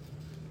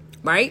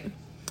 Right?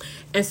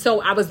 And so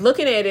I was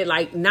looking at it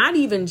not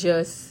even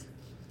just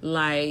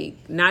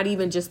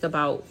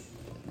about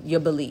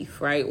your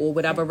belief, right? Or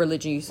whatever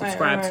religion you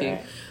subscribe to,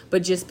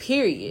 but just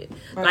period.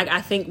 Right.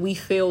 I think we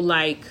feel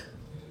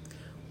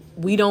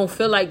we don't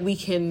feel like we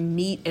can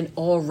meet an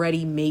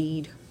already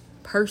made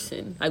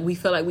person. We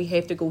feel like we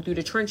have to go through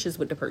the trenches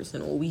with the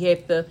person, or we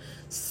have to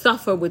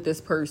suffer with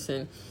this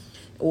person,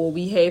 or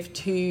we have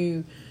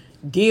to,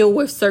 deal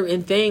with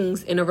certain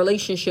things in a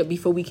relationship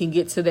before we can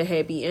get to the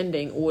happy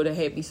ending or the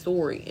happy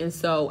story. And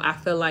so I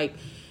feel like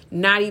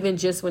not even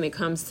just when it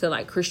comes to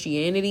like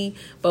Christianity,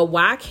 but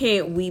why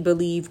can't we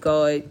believe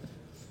God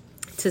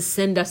to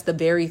send us the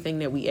very thing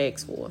that we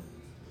ask for?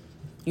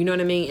 You know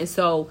what I mean? And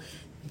so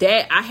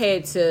that I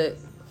had to,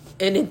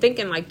 and in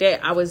thinking like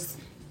that,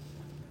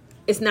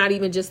 it's not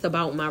even just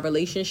about my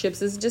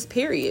relationships. It's just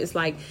period. It's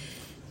like,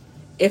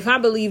 if I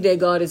believe that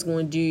God is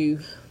going to do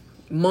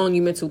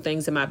monumental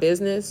things in my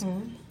business,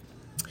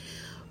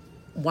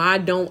 why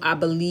don't I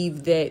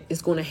believe that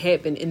it's going to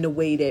happen in the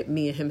way that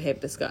me and him have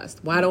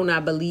discussed? Why do I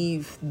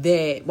believe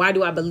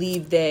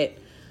that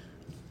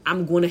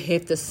I'm going to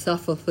have to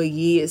suffer for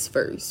years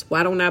first?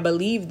 Why don't I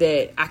believe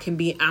that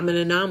I'm an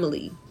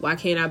anomaly? Why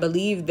can't I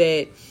believe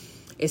that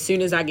as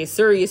soon as I get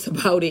serious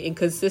about it and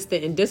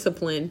consistent and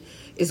disciplined,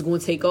 it's going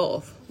to take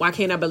off? Why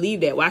can't I believe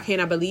that? Why can't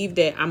I believe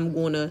that I'm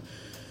going to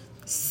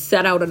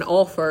set out an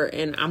offer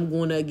and I'm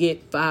going to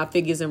get 5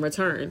 figures in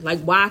return?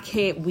 Like, why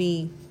can't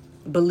we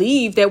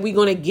believe that we're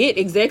going to get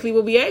exactly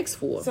what we asked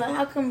for? So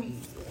how come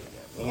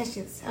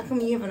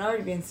you haven't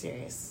already been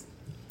serious?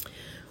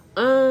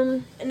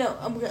 No,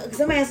 because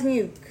I'm asking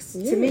you. 'Cause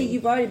to me,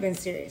 you've already been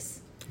serious.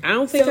 I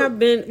don't think I've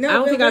given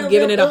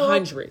it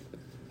 100.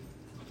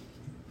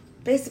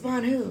 Based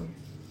upon who?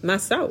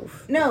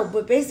 Myself. No,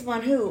 but based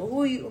upon who?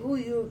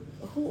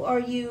 Who are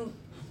you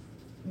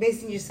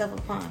basing yourself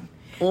upon?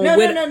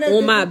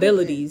 On my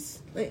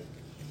abilities.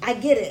 I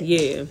get it.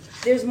 Yeah.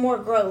 There's more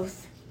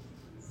growth.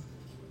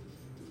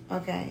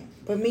 Okay.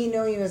 But me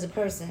knowing you as a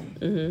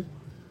person,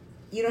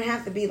 you don't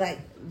have to be like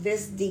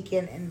this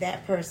deacon and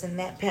that person,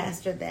 that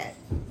pastor, that.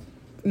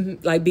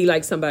 Like be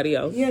like somebody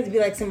else. You have to be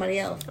like somebody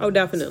else. Oh,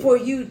 definitely. For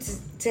you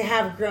to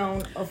have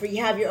grown or for you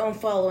to have your own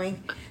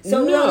following.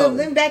 So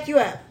let me back you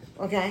up,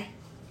 okay?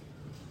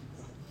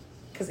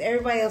 Because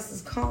everybody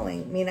else's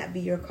calling may not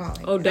be your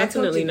calling. Oh,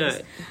 definitely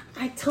not.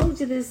 I told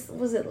you this,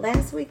 was it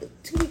last week?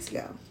 2 weeks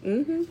ago.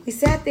 We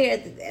sat there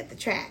at the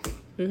track.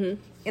 And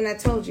I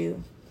told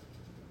you.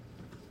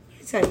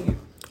 I tell you.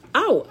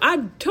 Oh, I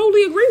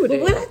totally agree with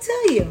it. What did I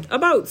tell you?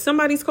 About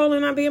somebody's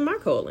calling not being my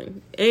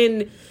calling.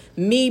 And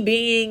me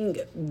being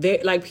there,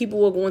 like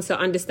people are going to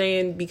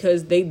understand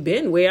because they've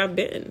been where I've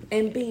been.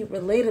 And be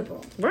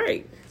relatable.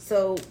 Right.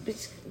 So,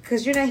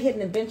 because you're not hitting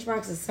the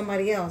benchmarks of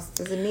somebody else,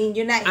 doesn't mean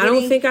you're not hitting... I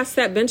don't think I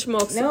set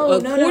benchmarks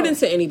according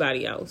to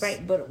anybody else.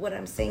 Right, but what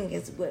I'm saying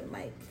is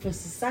for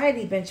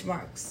society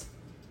benchmarks.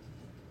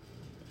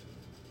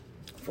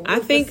 I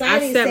think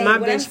I set my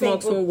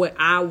benchmarks on what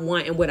I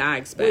want and what I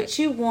expect. What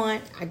you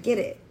want, I get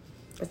it.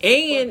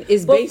 And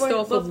it's based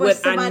off of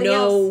what I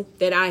know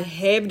that I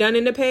have done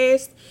in the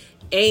past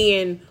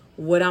and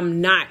what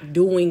I'm not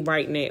doing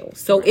right now.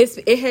 So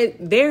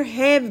there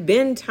have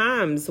been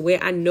times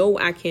where I know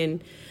I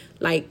can,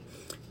 like,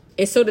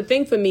 and so the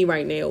thing for me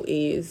right now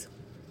is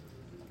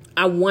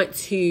I want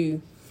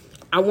to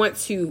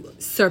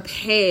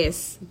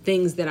surpass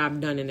things that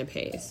I've done in the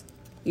past.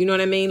 You know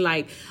what I mean?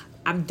 Like,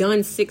 I've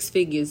done 6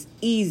 figures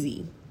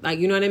easy. Like,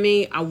 you know what I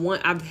mean?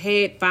 I've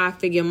had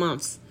 5-figure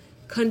months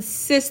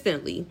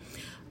consistently.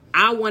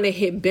 I want to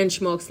hit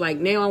benchmarks. Like,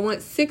 now I want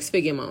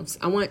 6-figure months.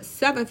 I want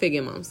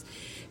 7-figure months.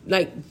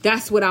 Like,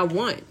 that's what I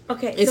want.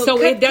 Okay. And so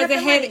it doesn't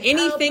have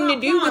anything to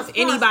do with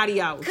anybody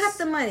else. Cut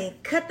the money.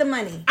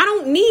 I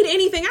don't need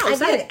anything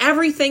else. I have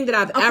everything that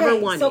I've ever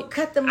wanted. So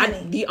cut the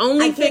money. The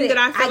only thing that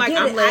I feel like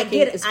I'm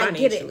lacking is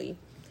financially.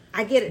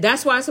 I get it.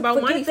 That's why it's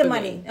about money for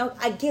me. No,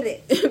 I get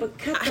it. But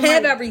cut the money. I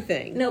have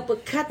everything. No,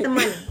 but cut the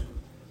money.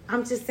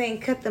 I'm just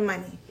saying cut the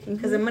money.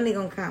 Because the money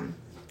gonna come.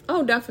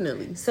 Oh,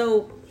 definitely.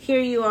 So here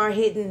you are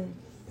hitting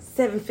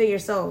 7-figure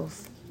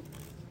souls.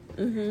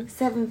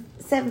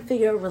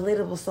 7-figure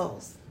relatable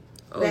souls.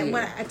 When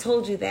I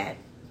told you that.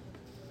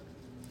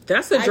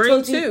 That's a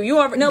dream too.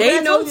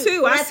 They know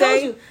too. I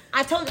told you.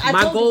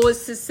 My goal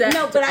is to set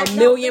a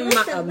million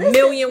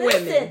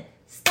women. Listen,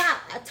 stop.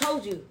 I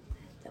told you.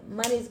 The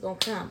money's gonna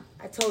come.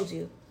 I told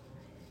you.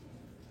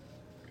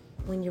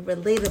 When you're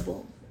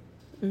relatable.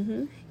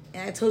 And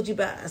I told you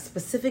about a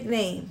specific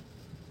name.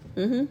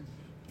 And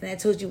I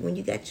told you when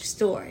you got your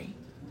story.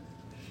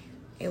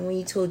 And when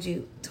you told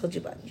you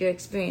about your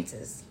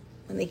experiences.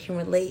 When they can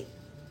relate.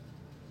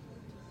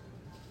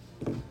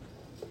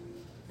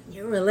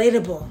 You're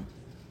relatable.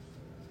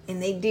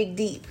 And they dig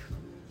deep.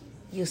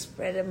 You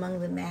spread among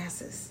the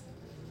masses.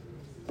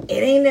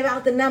 It ain't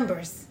about the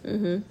numbers.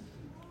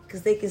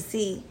 Because they can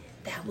see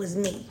that was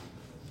me.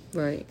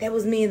 Right. That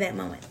was me in that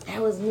moment.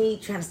 That was me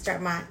trying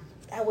to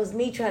that was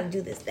me trying to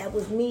do this. That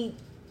was me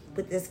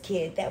with this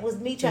kid. That was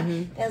me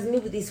trying. That was me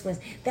with these twins.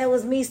 That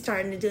was me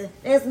starting to do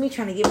it. That was me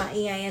trying to get my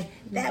EIN.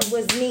 That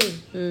was me.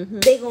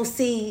 They gonna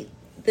see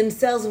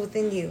themselves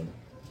within you.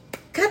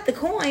 Cut the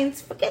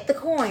coins. Forget the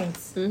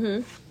coins.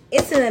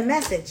 It's in a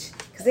message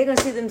because they're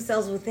gonna see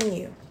themselves within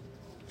you.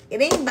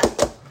 It ain't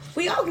about.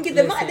 We all can get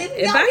the money.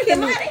 We all get the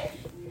money.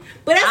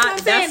 But that's what I'm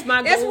saying. That's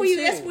my goal too.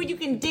 That's where you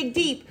can dig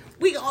deep.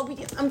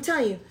 I'm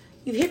telling you,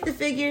 you've hit the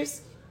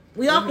figures.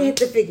 We all can hit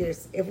the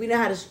figures if we know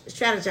how to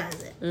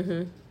strategize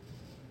it.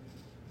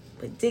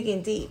 But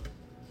digging deep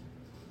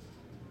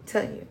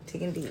telling you,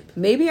 taking deep.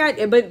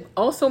 But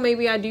also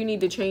maybe I do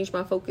need to change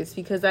my focus,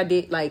 because I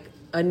did, like,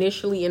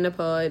 initially in the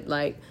pod,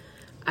 like,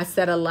 I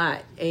said a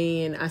lot,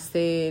 and I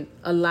said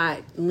a lot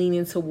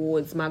leaning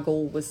towards my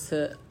goal was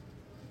to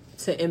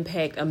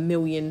impact 1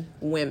 million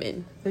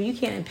women. But you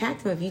can't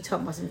impact them if you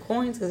talk about some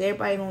coins, because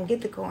everybody don't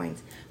get the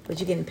coins. But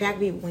you can impact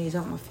people when you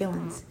talk about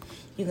feelings.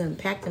 You can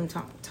impact them,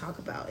 talk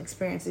about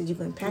experiences. You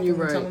can impact them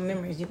when you talk about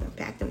memories. You can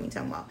impact them when you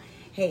talk about,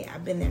 hey,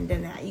 I've been there and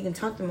done that. You can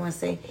talk to them and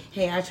say,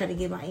 hey, I tried to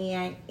get my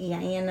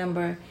EIN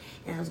number,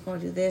 and I was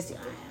going to do this.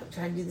 I'm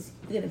trying to do this.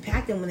 You can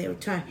impact them when they were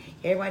trying.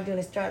 Everybody doing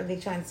they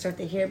trying to start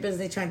their hair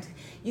business.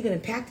 You can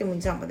impact them when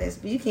you talk about this,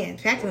 but you can't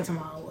impact them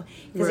tomorrow,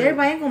 because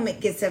everybody ain't gonna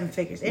get 7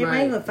 figures. Everybody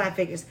ain't gonna 5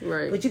 figures.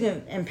 Right. But you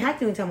can impact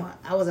them when you talk about,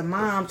 I was a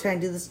mom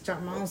trying to do this,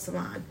 start my own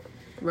salon.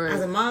 Right.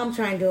 As a mom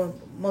trying to do a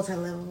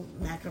multi-level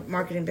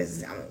marketing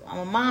business. I'm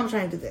a mom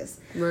trying to do this.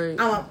 Right.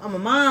 I'm a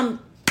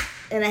mom,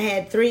 and I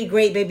had 3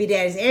 great baby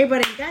daddies.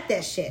 Everybody ain't got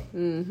that shit.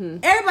 Mm-hmm.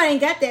 Everybody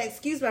ain't got that.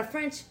 Excuse my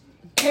French.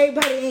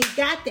 Everybody ain't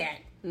got that.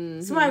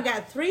 Mm-hmm. Somebody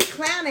got 3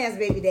 clown ass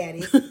baby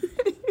daddies.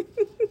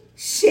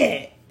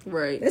 Shit.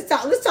 Right. Let's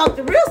talk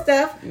the real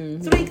stuff.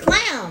 Mm-hmm. 3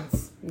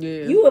 clowns.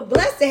 Yeah. You were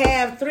blessed to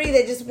have 3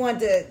 that just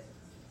wanted to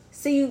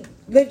see you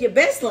live your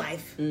best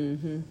life.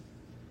 Mm-hmm.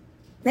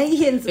 Now you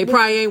hitting. They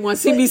probably ain't want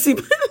CBC.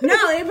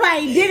 No, they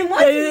probably didn't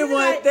want. They didn't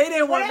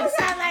want. It was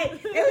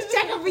like they was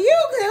checking for you,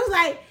 because it was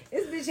like,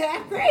 this bitch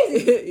half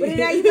crazy. But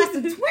now you got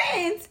some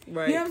twins.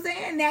 Right. You know what I'm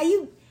saying? Now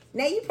you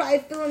probably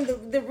feeling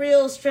the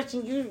real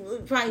stretching.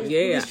 You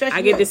probably stretching.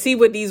 I get to see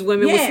what these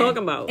women was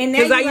talking about,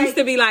 because I used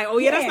to be like, oh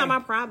yeah, that's not my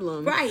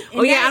problem. Right.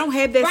 And I don't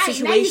have that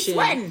situation. Now you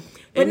sweating.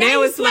 But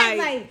now it's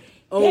like,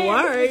 oh,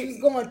 all right.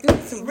 She's going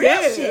through some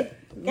real shit.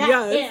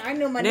 Yeah. I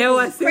know my name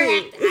was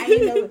cracked. I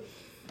didn't know.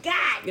 God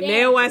damn.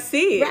 Now I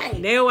see it. Right.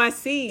 Now I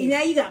see.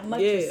 Now you got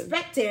much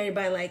respect to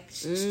everybody. Like,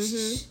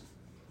 shh.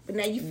 But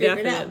now you figure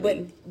it out.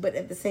 But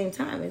at the same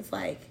time, it's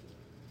like,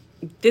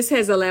 this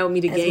has allowed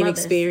me to gain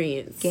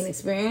experience. Gain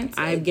experience.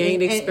 I've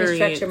gained experience. And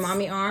stretch your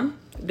mommy arm.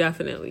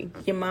 Definitely.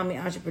 Your mommy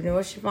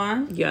entrepreneurship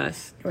arm.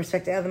 Yes. And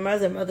respect to other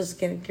mothers. And mothers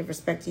can give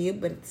respect to you,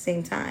 but at the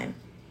same time,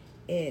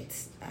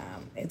 it's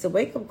a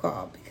wake up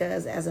call,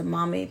 because as a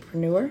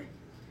mommypreneur,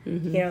 you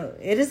know,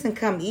 it doesn't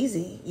come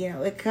easy. You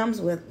know, it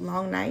comes with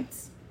long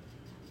nights.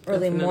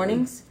 Early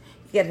mornings.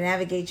 You got to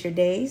navigate your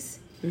days.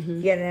 Mm-hmm.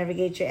 You got to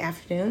navigate your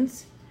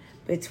afternoons,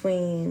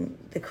 between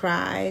the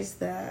cries,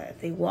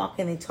 they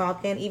walking, they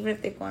talking, even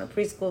if they're going to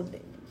preschool.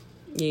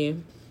 Yeah.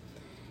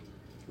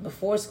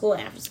 Before school,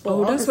 after school.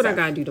 Oh, that's what I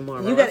gotta do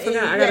tomorrow. I got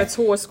to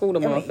tour school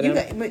tomorrow. You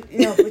got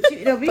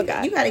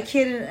a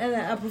kid in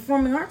a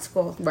performing arts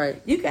school.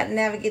 Right. You got to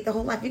navigate the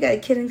whole life. You got a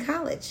kid in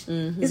college.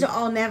 Mm-hmm. These are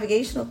all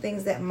navigational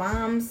things that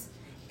moms,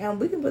 and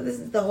we can put this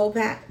in the whole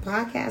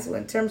podcast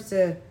in terms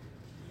to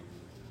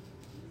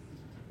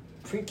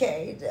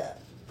pre-K to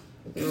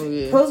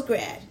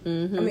post-grad.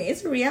 Mm-hmm. I mean,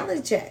 it's a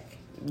reality check.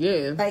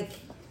 Yeah. Like,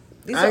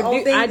 these are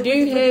all things.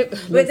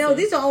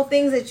 These are all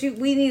things that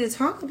we need to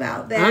talk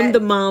about. That I'm the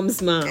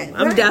mom's mom. Right.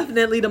 I'm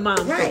definitely the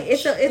mom. Right.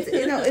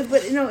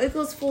 It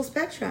goes full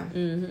spectrum.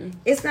 Mm-hmm.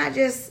 It's not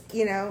just,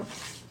 you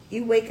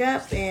wake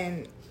up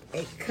and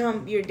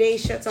your day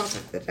shuts off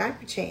after the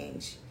diaper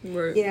change.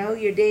 Right.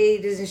 Your day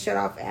doesn't shut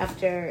off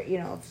after,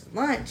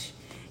 lunch.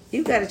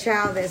 You've got a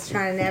child that's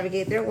trying to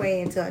navigate their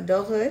way into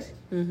adulthood.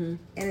 Mm-hmm.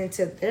 And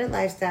into their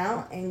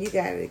lifestyle, and you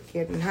got a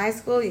kid in high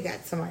school, you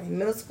got somebody in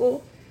middle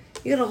school,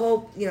 you got a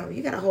whole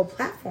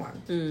platform.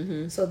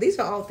 Mm-hmm. So these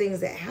are all things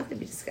that have to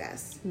be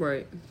discussed,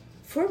 right,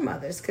 for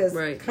mothers, because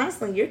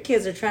constantly your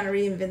kids are trying to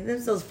reinvent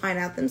themselves, find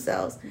out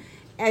themselves,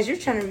 as you're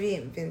trying to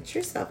reinvent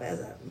yourself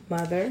as a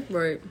mother,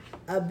 right,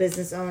 a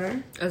business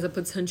owner, as a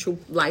potential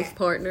life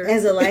partner,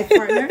 because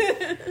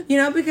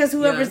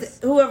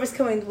whoever's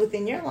coming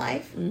within your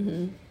life.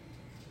 Mm-hmm.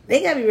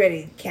 They gotta be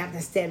ready,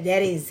 Captain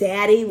Stepdaddy,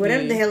 Zaddy,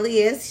 whatever the hell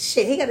he is.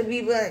 Shit, he gotta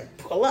be like,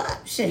 pull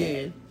up,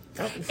 shit.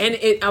 Yeah.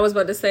 And I was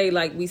about to say,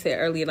 like we said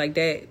earlier, like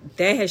that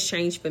has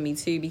changed for me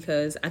too,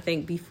 because I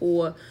think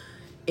before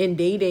in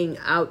dating,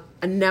 I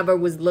never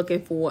was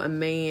looking for a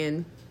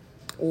man,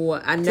 or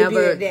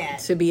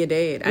to be a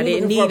dad. I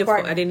didn't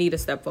need a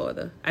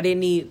stepfather. I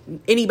didn't need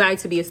anybody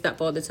to be a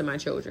stepfather to my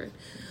children.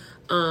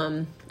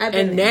 And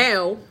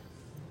now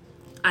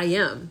I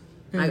am.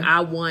 Mm-hmm. Like, I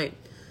want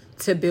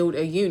to build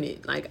a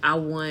unit. Like, I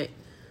want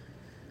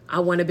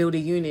to build a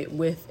unit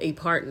with a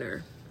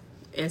partner.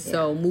 And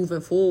so moving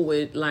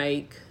forward,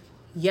 like,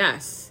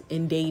 yes,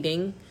 in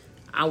dating,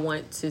 I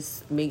want to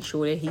make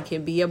sure that he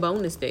can be a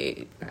bonus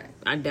dad. Right.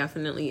 I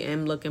definitely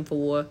am looking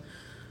for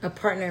a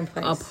partner in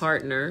place. A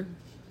partner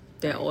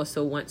that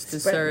also wants to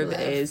serve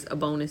as a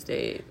bonus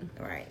dad.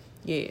 Right.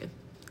 Yeah.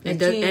 And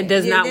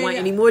does not want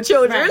any more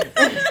children.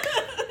 Right.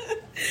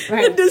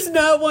 Right. It does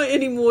not want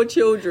any more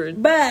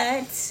children.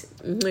 But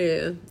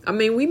yeah, I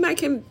mean, we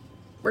can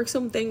work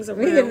some things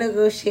around. We can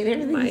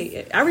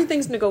negotiate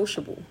everything's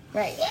negotiable.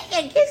 Right.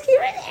 Everything's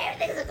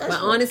negotiable.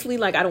 But honestly,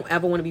 like, I don't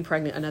ever want to be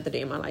pregnant another day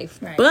in my life.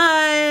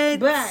 Right.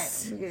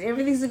 But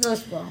everything's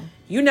negotiable.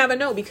 You never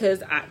know,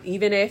 because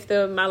even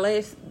after my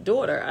last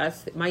daughter,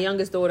 my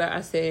youngest daughter, I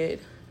said,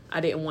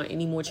 I didn't want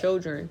any more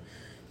children.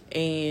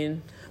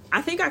 And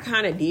I think I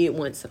kind of did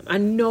want some. I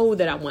know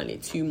that I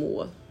wanted 2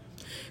 more.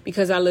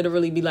 Because I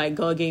literally be like,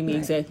 God gave me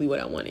exactly what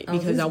I wanted.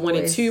 Because I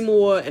wanted 2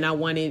 more, and I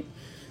wanted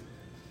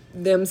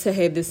them to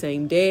have the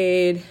same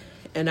dad.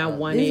 And I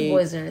wanted...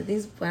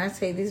 When I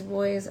say these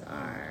boys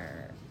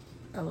are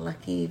a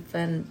lucky,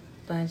 fun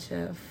bunch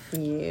of...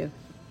 Yeah.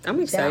 I'm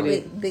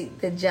excited.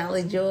 The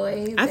jolly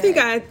joy. I think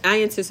I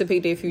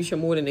anticipate their future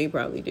more than they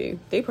probably do.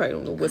 They probably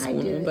don't know what's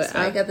going on. But so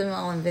I got them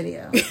all in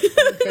video.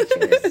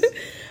 Pictures.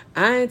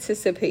 I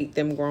anticipate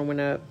them growing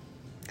up.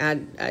 I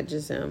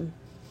just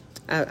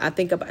I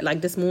think about,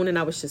 like, this morning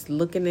I was just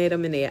looking at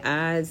them in their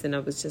eyes, and I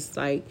was just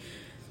like,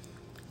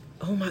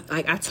 oh my,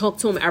 like, I talk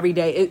to them every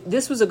day.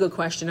 This was a good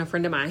question. A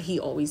friend of mine, he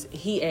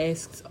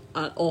asks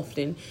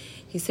often,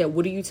 he said,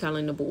 what are you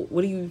telling the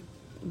boy?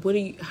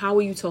 How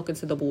are you talking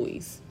to the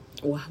boys?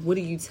 Or what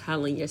are you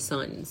telling your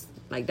sons?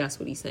 Like, that's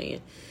what he's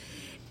saying.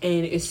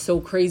 And it's so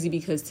crazy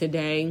because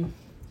today,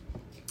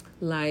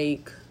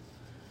 like,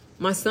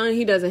 my son,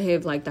 he doesn't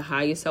have, like, the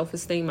highest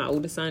self-esteem, my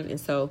oldest son. And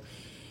so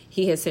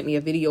he had sent me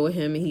a video of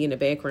him, and he in the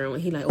background.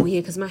 And he like, oh,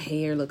 yeah, because my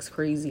hair looks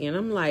crazy. And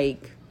I'm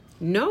like,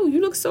 no,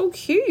 you look so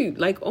cute.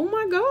 Like, oh,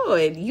 my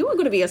God, you are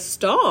going to be a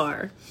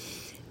star.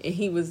 And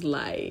he was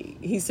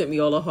like, he sent me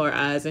all the hard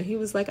eyes. And he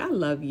was like, I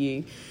love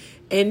you.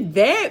 And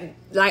that,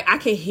 like, I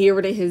can hear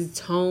it in his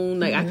tone.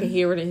 Like, I can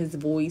hear it in his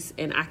voice.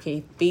 And I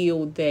can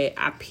feel that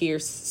I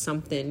pierced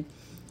something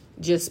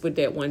just with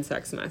that one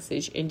text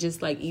message. And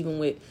just, like, even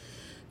with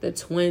the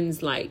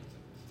twins, like,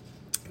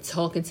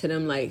 talking to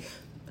them, like,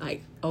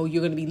 oh,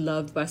 you're going to be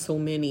loved by so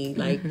many.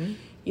 Like,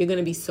 you're going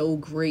to be so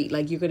great.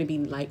 Like, you're going to be,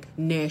 like,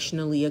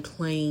 nationally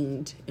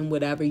acclaimed in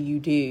whatever you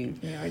do.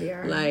 You already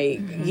are.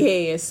 Like,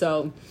 yeah.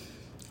 So,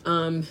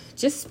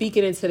 just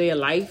speaking into their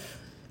life,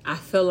 I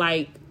feel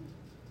like,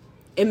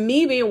 and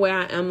me being where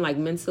I am, like,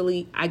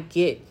 mentally, I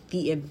get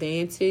the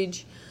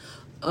advantage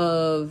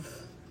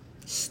of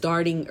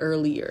starting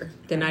earlier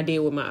than I did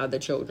with my other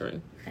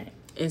children. Right.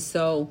 And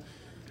so...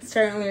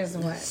 Starting earlier is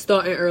what?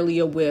 Starting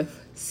earlier with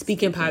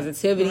speaking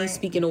positivity,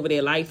 speaking over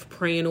their life,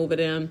 praying over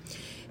them,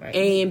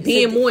 and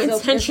being more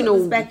intentional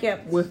with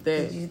that.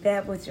 Did you do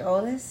that with your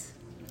oldest?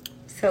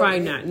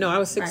 Probably not. No, I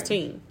was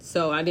 16,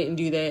 so I didn't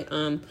do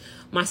that.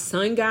 My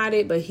son got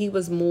it, but he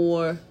was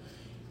more...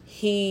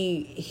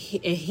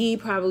 He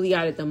probably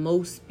got it the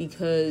most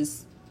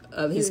because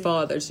of his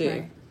father too.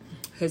 Right.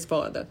 His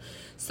father.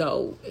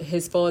 So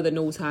his father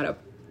knows how to,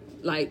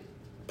 like,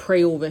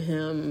 pray over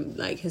him.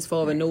 Like, his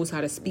father knows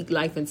how to speak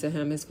life into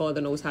him. His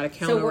father knows how to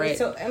counteract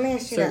so let me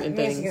ask you certain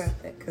things.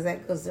 Because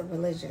that goes to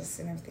religious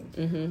and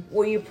everything.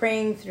 Were you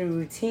praying through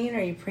routine, or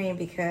are you praying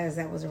because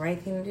that was the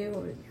right thing to do, or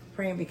were you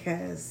praying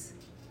because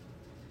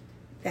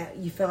that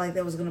you felt like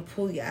that was going to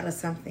pull you out of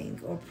something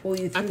or pull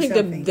you through something?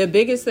 I think the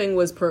biggest thing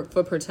was for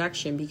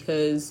protection,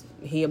 because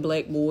he a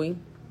black boy,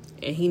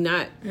 and he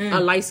not a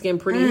light-skinned,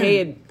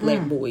 pretty-haired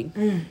black boy.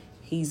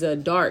 He's a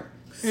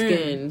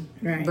dark-skinned,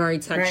 very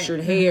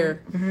textured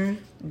hair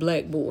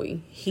black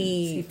boy.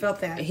 He felt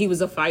that. He was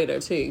a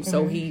fighter, too,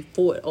 so he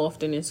fought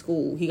often in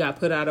school. He got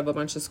put out of a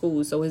bunch of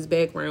schools, so his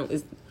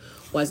background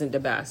wasn't the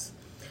best.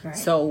 Right.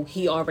 So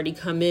he already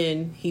come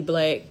in, he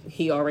black,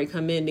 he already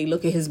come in, they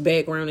look at his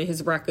background and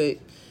his record,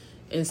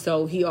 and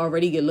so he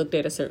already get looked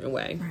at a certain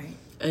way. Right.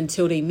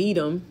 Until they meet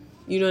him,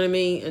 you know what I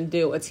mean?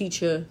 Until a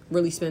teacher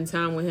really spend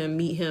time with him,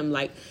 meet him,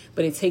 like,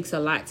 but it takes a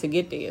lot to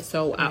get there.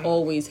 So I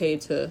always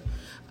had to,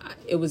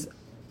 it was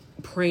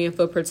praying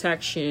for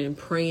protection,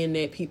 praying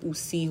that people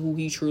see who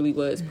he truly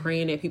was,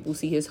 praying that people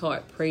see his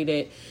heart, pray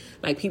that,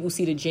 like, people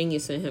see the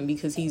genius in him,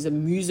 because he's a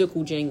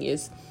musical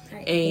genius.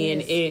 Right.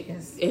 And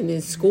in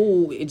his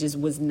school, it just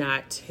was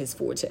not his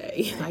forte.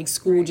 Right. Like,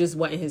 school just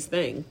wasn't his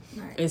thing.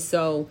 Right. And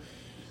so,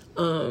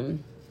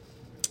 and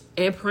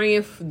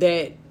praying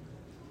that,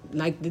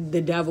 like,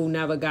 the devil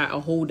never got a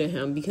hold of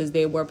him, because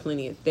there were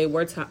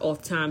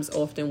times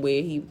often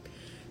where he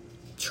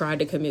tried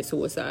to commit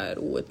suicide,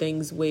 or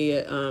things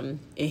where, and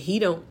he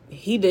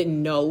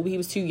didn't know. He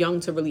was too young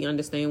to really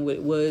understand what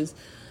it was.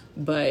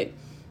 But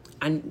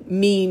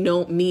me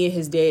and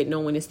his dad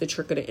knowing it's the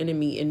trick of the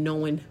enemy, and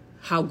knowing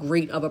how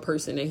great of a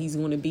person that he's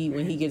going to be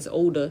when he gets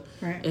older.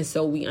 Right. And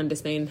so we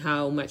understand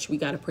how much we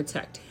got to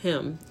protect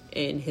him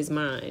and his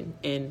mind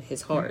and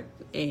his heart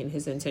and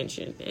his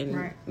intention,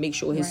 and make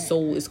sure his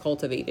soul is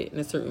cultivated in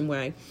a certain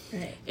way.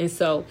 Right. And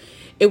so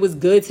it was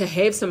good to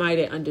have somebody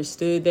that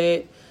understood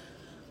that.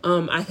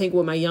 I think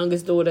with my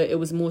youngest daughter, it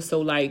was more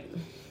so like,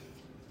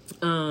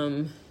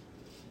 to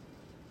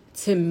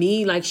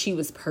me, like, she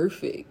was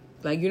perfect.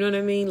 Like, you know what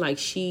I mean? Like,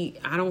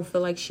 I don't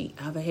feel like she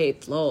ever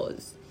had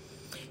flaws.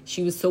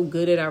 She was so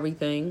good at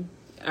everything.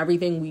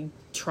 Everything we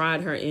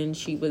tried her in,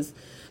 she was,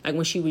 like,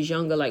 when she was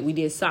younger, like, we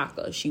did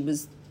soccer. She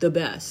was the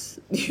best.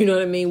 You know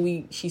what I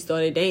mean? She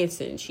started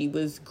dancing. She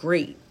was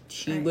great.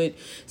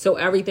 So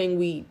everything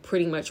we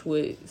pretty much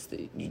would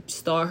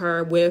start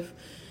her with,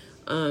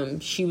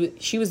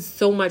 she was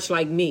so much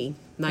like me.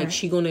 Like,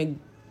 she gonna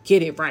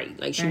get it right.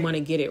 Like, she want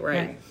to get it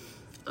right.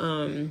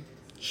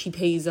 She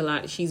pays a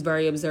lot. She's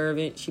very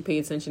observant. She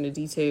pays attention to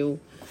detail.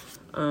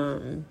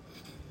 And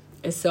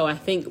so I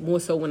think more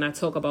so when I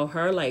talk about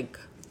her, like,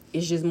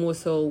 it's just more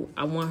so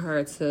I want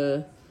her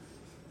to,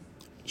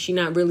 she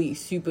not really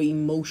super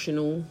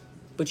emotional,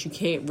 but you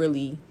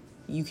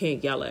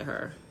can't yell at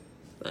her.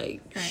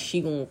 Like,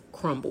 she gonna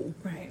crumble.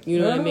 Right. You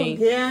know what I mean?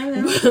 Yeah, I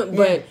know.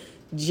 But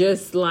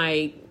just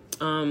like,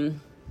 I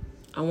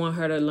want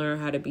her to learn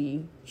how to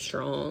be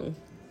strong.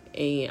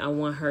 And I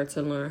want her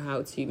to learn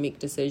how to make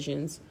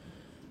decisions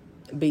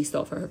based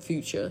off of her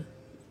future.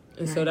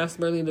 And so that's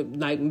really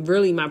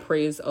really my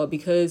prayers are,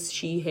 because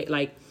she had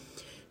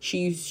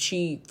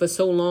she for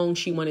so long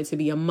she wanted to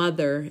be a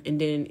mother,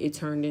 and then it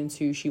turned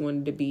into she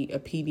wanted to be a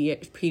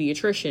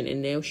pediatrician,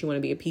 and now she want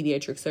to be a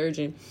pediatric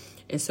surgeon.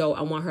 And so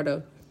I want her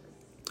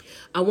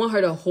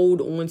to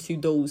hold on to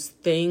those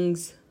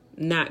things,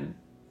 not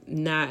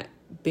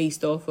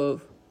based off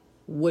of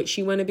what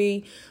she want to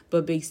be,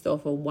 but based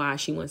off of why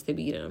she wants to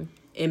be them.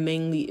 And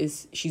mainly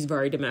is she's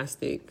very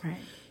domestic. Right.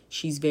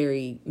 She's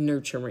very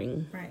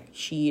nurturing. Right.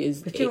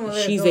 She's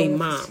a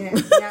mom.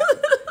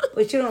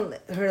 But you don't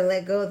let her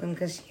let go of them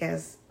because she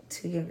has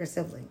 2 younger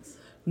siblings.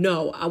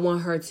 No, I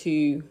want her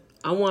to,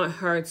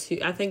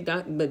 I think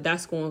that, but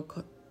that's going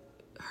to,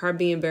 her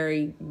being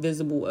very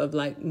visible of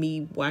like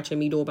me watching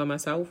me do it by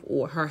myself,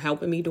 or her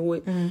helping me do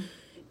it. Mm-hmm.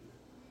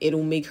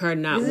 It'll make her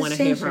not want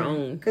to have her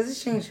own. Because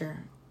it changed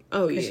her.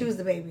 Oh, yeah. Because she was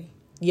the baby.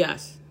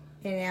 Yes.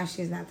 And now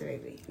she's not the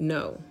baby.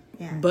 No.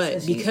 Yeah.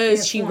 But so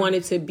because she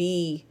wanted to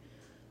be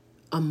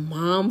a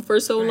mom for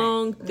so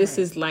long, this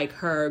is like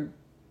her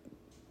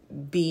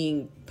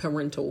being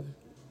parental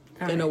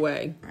in a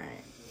way. Right.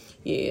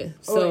 Yeah.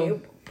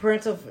 So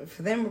parental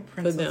for them or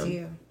parental to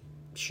you?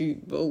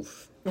 Shoot,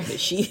 both. But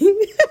she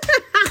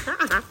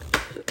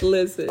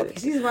listen.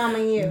 She's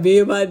momming you.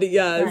 Being my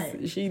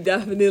yes, she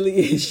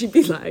definitely is. She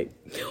be like,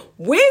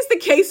 "Where's the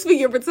case for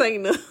your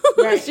retainer?"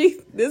 Right.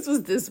 This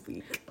was this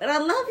week. But I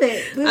love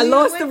it. I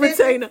lost the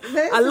retainer.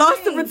 I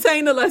lost the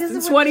retainer less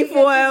than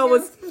 24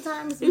 hours.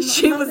 And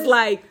she was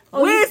like,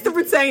 "Where's the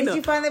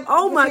retainer?"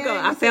 Oh my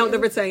God, I found the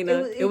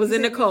retainer. It was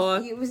in the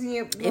car.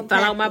 It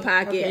fell out my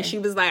pocket, and she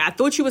was like, "I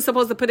thought you were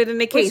supposed to put it in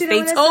the case.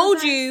 They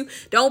told you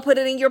don't put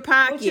it in your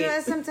pocket." But you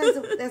know, sometimes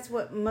that's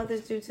what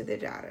mothers do to their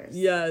daughters.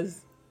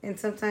 Yes. And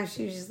sometimes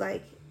she's just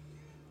like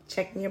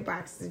checking your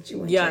boxes that you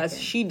want. Yes,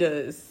 she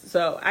does.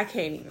 So I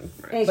can't even.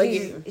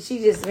 And she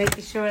just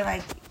making sure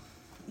like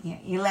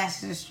your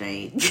lashes are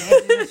straight, your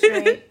edges are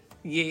straight.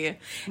 Yeah.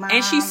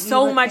 And she's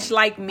so much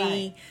like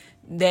me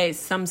that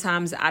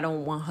sometimes I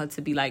don't want her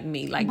to be like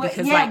me. Like, but,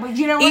 because but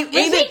you know what?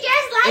 She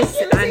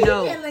just like you. I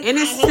know. Like, and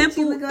it's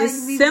simple.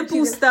 It's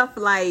simple stuff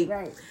like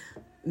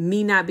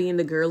me not being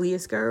the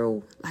girliest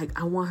girl. Like,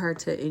 I want her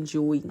to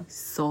enjoy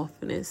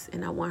softness,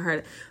 and I want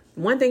her to.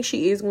 One thing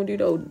she is going to do,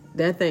 though,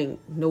 that thing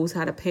knows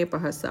how to pamper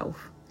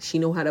herself. She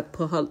know how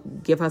to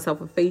give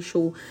herself a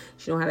facial.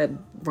 She know how to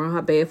run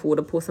her bath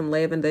water, pour some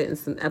lavender and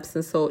some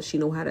Epsom salt. She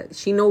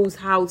knows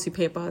how to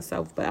pamper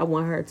herself. But I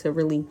want her to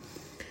really,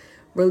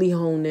 really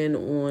hone in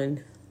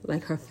on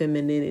like her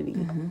femininity.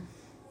 Mm-hmm.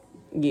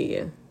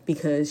 Yeah,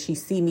 because she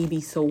see me be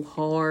so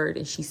hard,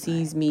 and she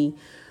sees me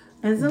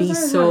be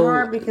so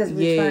hard because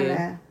we're trying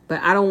to.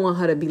 But I don't want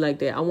her to be like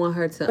that. I want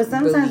her to. But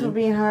sometimes we're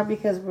being hard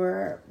because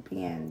we're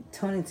being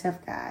Tony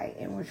Tough Guy,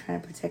 and we're trying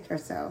to protect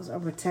ourselves or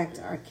protect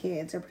our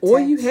kids or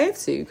you have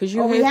to because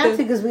we have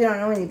to because we don't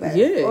know anybody.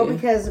 Yeah. Or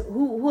because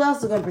who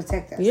else is going to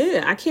protect us?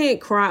 Yeah, I can't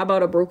cry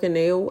about a broken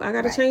nail. I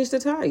got to change the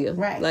tire.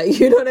 Right. Like,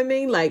 you know what I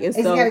mean? Like, and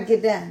it's got to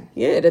get done.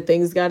 Yeah, the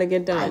things got to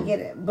get done. I get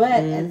it, but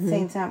at the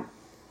same time,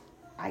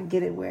 I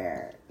get it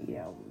where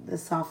the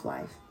soft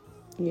life.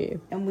 Yeah.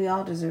 And we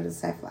all deserve the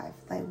soft life.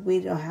 Like, we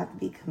don't have to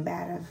be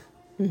combative.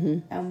 Mm-hmm.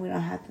 And we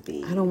don't have to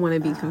be. I don't want to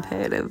be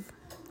competitive.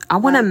 I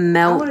want to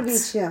melt. I want to be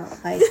chill.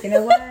 Like, you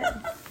know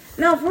what?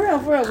 No, for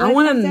real. I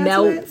want to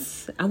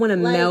melt. I want to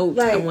melt.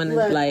 I want to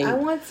like. I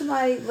want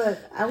somebody. Look,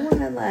 I want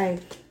to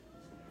like.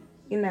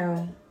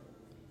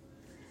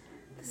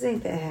 This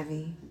ain't that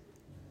heavy.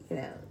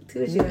 Do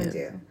what you want to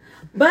do.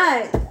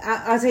 But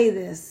I'll tell you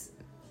this.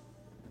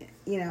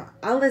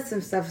 I'll let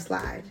some stuff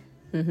slide.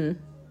 Mm-hmm.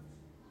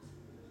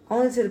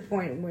 Only to the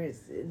point where it's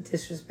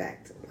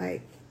disrespect.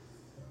 Like,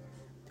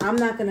 I'm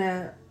not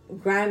gonna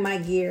grind my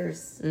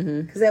gears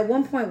because at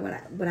one point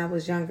when I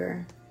was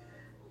younger,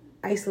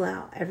 I used to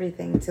allow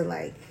everything to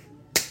like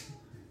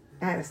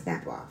I had to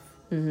snap off.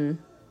 Mm-hmm.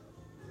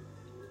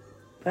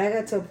 But I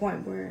got to a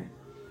point where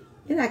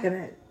you're not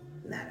gonna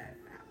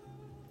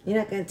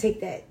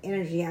take that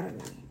energy out of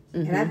me,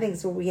 and I think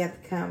it's where we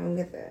have to come and we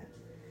have to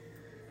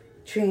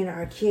train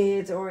our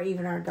kids or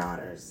even our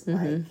daughters.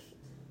 Like,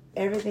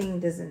 everything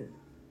doesn't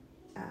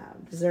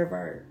deserve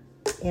our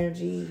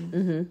energy.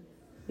 Mm-hmm.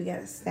 We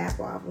gotta snap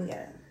off. We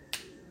gotta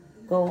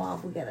go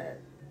off. We gotta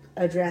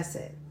address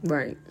it.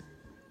 Right.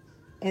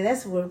 And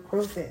that's what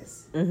growth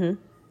is. Mm-hmm.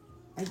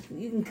 Like,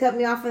 you can cut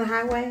me off on the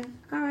highway.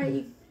 All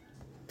right.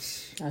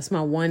 That's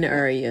my one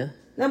area.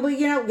 No, but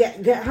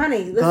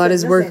honey. Listen, God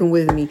is working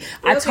with me.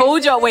 I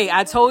told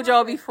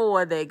y'all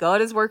before that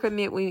God is working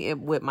with me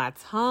with my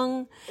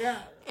tongue. Yeah.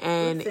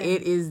 And Listen.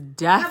 it is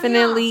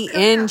definitely Cut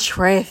me in off.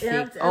 traffic.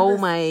 Yeah, Oh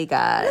my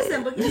God.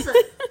 Listen, but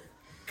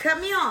cut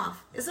me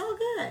off. It's all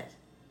good.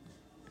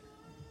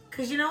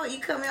 Cause you know what? You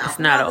cut me off. It's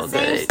not all the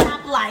same good.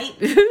 stoplight.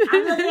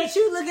 I'm looking at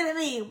you, looking at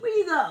me. Where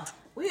you go?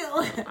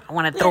 I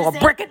want to throw a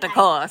brick at the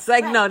car. It's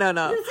like, no. We're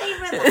the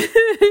same red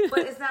light. But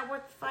it's not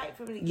worth the fight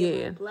for me to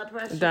get my blood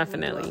pressure.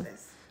 Definitely. And do all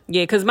this.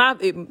 Yeah, because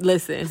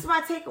listen, This is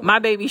my takeaway. my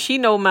baby, she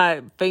know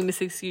my famous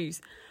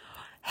excuse.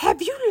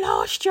 Have you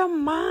lost your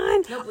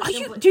mind? No,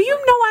 Do you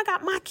know I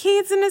got my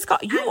kids in this car?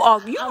 You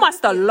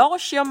must have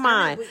lost your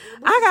mind.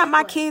 I got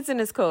my kids in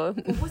this car.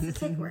 Well, what's the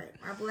takeaway?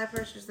 My blood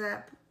pressure's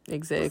up.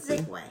 Exactly. What's the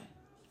takeaway?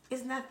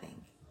 It's nothing.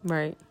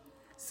 Right.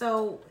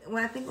 So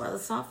when I think about the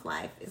soft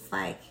life, it's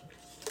like,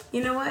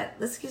 you know what?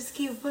 Let's just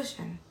keep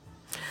pushing.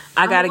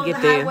 I gotta on get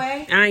the there.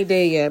 highway. I ain't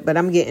there yet, but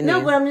I'm getting there.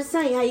 No, but I'm just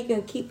telling you how you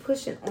can keep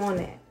pushing on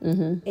it.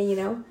 Mm-hmm. And you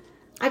know,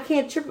 I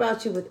can't trip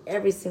about you with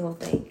every single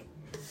thing.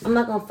 I'm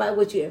not gonna fight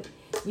with you.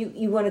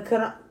 You want to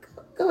cut off?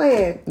 Go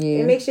ahead. Yeah.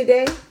 It makes your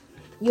day.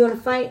 You want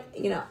to fight?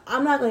 You know,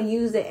 I'm not gonna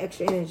use that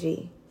extra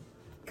energy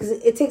because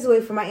it takes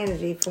away from my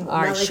energy. From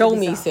All right, show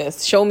me,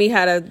 sis. Show me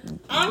how to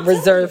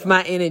reserve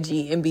my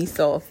energy and be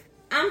soft.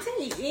 I'm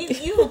telling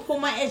you gonna pull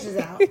my edges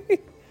out.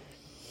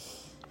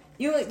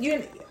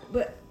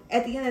 But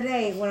at the end of the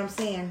day, what I'm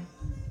saying,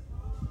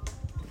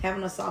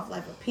 having a soft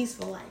life, a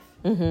peaceful life.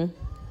 Mm-hmm. You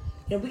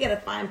know, we gotta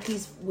find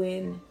peace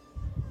when,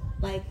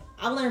 like,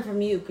 I learned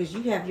from you because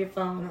you have your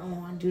phone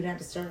on Do Not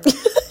Disturb.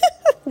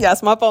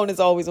 Yes, my phone is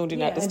always on Do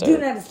Not Disturb. Do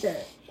Not Disturb.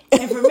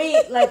 And for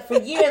me, like, for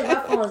years, my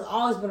phone has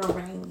always been on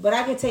ring. But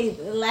I can tell you,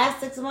 the last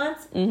 6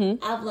 months,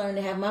 I've learned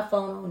to have my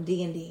phone on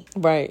D&D.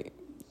 Right.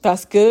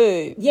 That's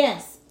good.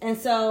 Yes. And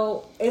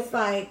so, it's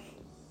like,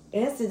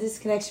 it's a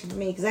disconnection for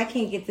me because I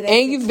can't get to that.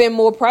 And you've been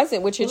more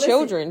present with your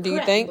children, do you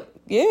correct, think?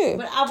 Yeah.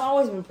 But I've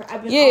always been.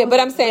 Yeah, but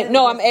I'm saying,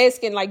 no, I'm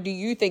asking, like, do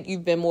you think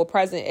you've been more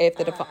present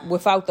after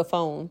without the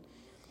phone?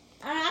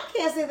 I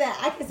can't say that.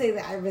 I can say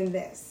that I've been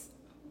this.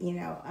 You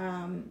know,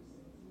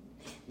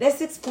 that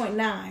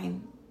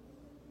 6.9.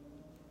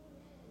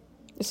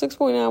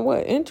 6.9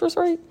 what? Interest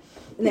rate?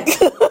 No.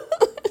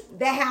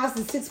 That house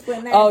is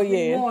 6.9. Oh,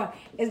 yeah. More.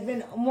 It's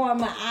been more in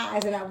my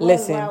eyes than I was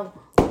Listen. when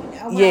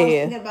I was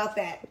thinking about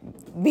that.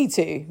 Me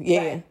too. Yeah.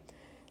 Right.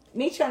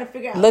 Me trying to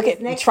figure out.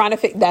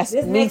 That's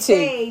this me next too.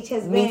 stage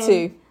has Me been,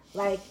 too.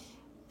 Like,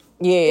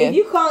 yeah. if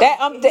you call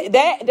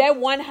that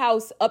one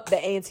house up the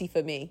ante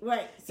for me.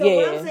 Right. So yeah.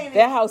 what I'm saying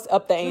that is, house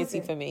up the ante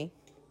for me.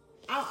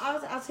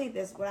 I'll say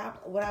this.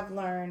 What I've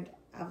learned.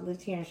 I've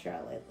lived here in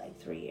Charlotte like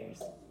 3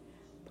 years.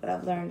 What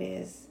I've learned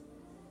is,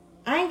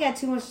 I ain't got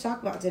too much to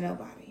talk about to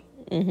nobody.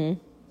 Mm-hmm.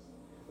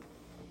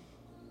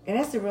 And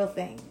that's the real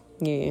thing.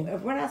 Yeah.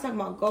 If we're not talking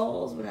about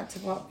goals, we're not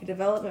talking about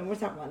development, we're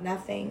talking about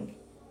nothing.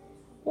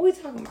 What are we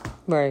talking about?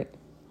 Right.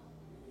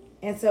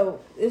 And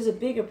so there's a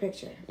bigger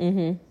picture.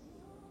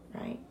 Mm-hmm.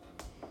 Right?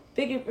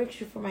 Bigger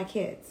picture for my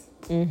kids.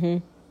 Mm-hmm.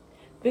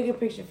 Bigger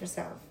picture for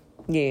self.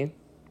 Yeah.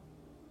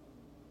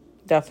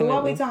 Definitely. So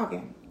why are we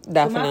talking?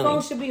 Definitely. So my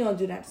phone should be on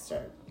Do Not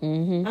Disturb.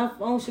 Mm-hmm. My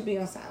phone should be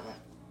on silent.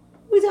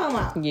 What are we talking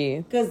about? Yeah.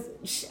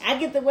 Because I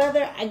get the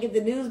weather, I get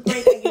the news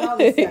break, I get all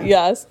this stuff.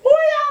 Yes. What are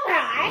we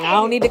talking about? I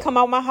don't need to come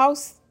out my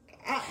house.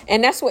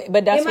 And that's what,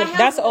 but that's what,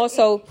 that's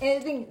also.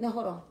 No,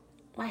 hold on.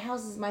 My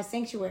house is my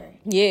sanctuary.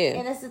 Yeah.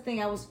 And that's the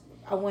thing I was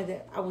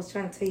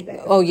trying to tell you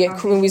that. Oh yeah,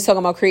 when we was talking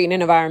about creating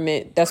an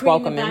environment that's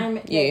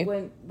welcoming. Yeah.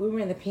 When we were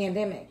in the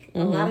pandemic,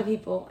 a lot of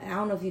people, and I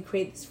don't know if you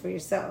create this for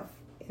yourself,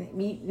 and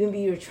maybe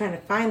you're trying to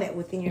find that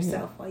within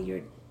yourself while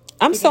you're.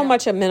 I'm so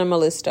much a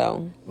minimalist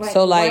though. Right.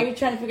 So like, why are you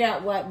trying to figure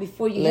out what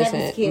before you have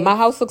this kid? My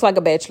house looks like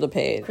a bachelor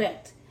pad.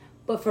 Correct.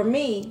 But for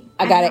me,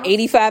 I got an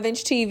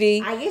 85-inch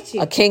TV. I get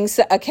you.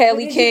 A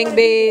Kelly King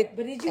bed,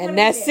 and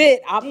that's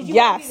it.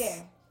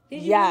 Yes.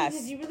 Did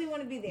you really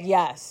want to be there?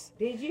 Yes.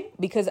 Did you?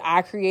 Because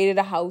I created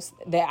a house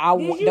that I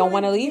don't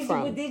want to leave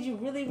from. Did you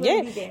really want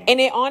to be there? And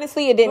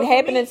it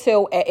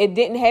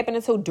didn't happen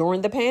until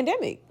during the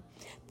pandemic.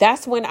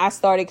 That's when I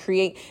started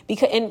creating,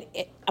 because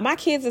my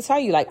kids will tell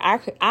you, like,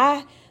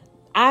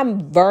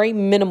 I'm very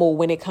minimal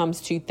when it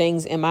comes to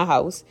things in my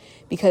house,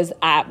 because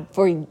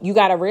you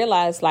got to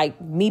realize, like,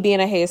 me being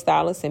a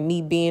hairstylist and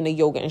me being a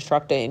yoga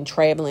instructor and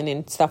traveling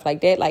and stuff like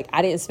that, like,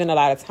 I didn't spend a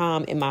lot of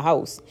time in my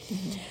house.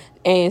 Mm-hmm.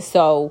 And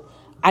so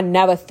I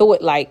never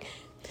thought like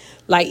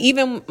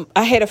even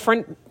I had a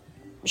friend,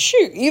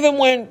 even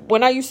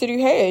when I used to do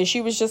hair,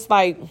 she was just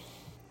like,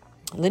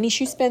 Lenny,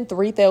 you spend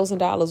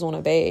 $3,000 on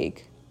a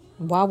bag.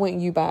 Why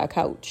wouldn't you buy a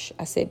couch?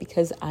 I said,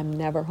 because I'm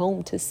never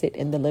home to sit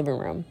in the living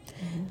room.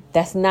 Mm-hmm.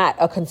 That's not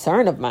a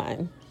concern of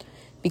mine.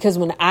 Because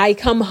when I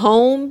come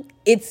home,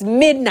 it's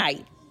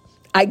midnight.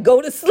 I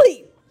go to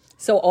sleep.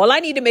 So all I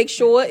need to make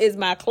sure is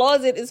my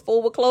closet is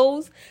full with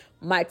clothes.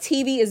 My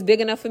TV is big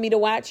enough for me to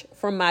watch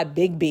from my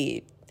big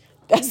bed.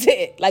 That's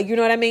it. Like, you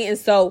know what I mean? And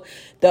so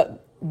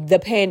the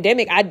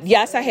pandemic, I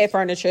had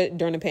furniture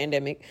during the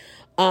pandemic.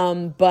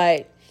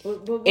 But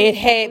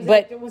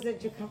was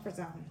it your comfort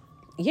zone?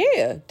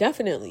 Yeah,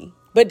 definitely.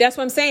 But that's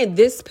what I'm saying.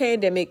 This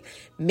pandemic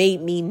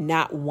made me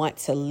not want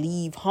to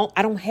leave home.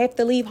 I don't have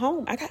to leave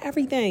home. I got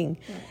everything.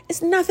 Right.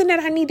 It's nothing that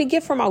I need to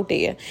get from out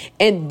there.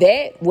 And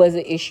that was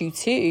an issue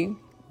too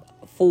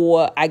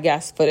for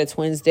the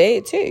twins'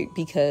 dad too,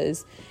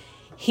 because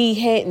he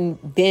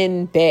hadn't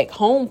been back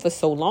home for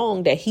so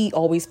long that he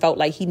always felt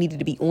like he needed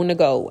to be on the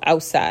go,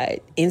 outside,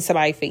 in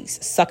somebody's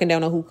face, sucking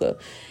down a hookah.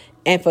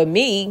 And for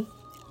me,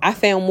 I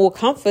found more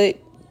comfort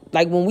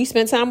like when we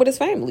spent time with his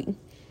family.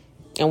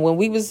 And when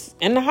we was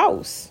in the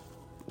house,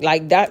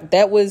 like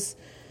that was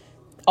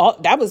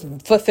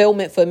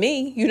fulfillment for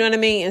me. You know what I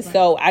mean? And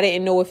so I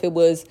didn't know if it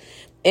was,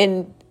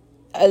 and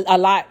a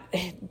lot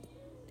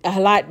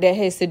that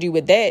has to do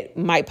with that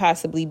might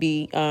possibly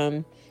be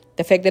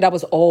the fact that I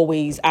was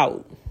always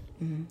out.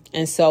 Mm-hmm.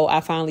 And so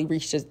I finally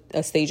reached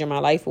a stage in my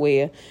life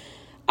where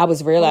I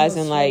was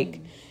realizing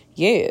and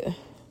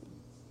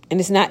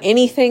it's not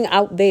anything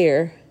out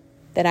there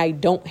that I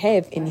don't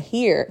have in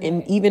here,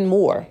 and even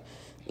more.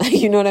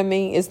 You know what I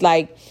mean? It's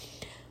like,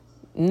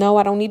 no,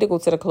 I don't need to go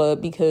to the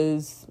club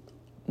because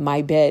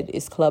my bed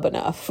is club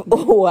enough.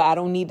 Or I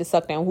don't need to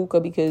suck down hookah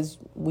because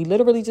we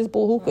literally just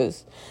bought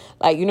hookahs.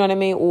 Like, you know what I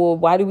mean? Or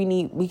why do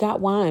we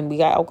got wine, we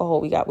got alcohol,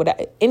 we got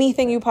whatever.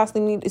 Anything you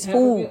possibly need is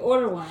food.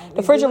 Order wine.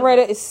 The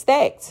refrigerator is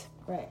stacked.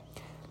 Right.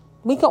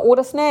 We can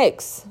order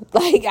snacks.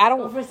 Like, I don't...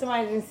 Well, for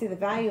somebody that didn't see the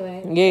value in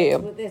it, yeah.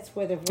 That's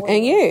where they're void.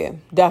 And yeah,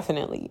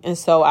 definitely. And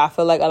so I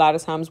feel like a lot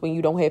of times when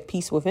you don't have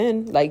peace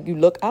within, like, you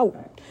look out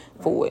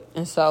for it.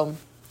 And so,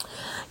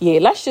 yeah,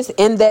 let's just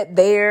end that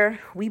there.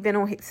 We've been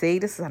on here. See,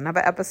 this is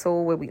another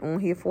episode where we on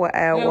here for an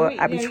hour.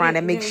 I be trying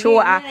to make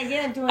sure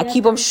I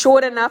keep them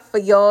short enough for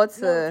y'all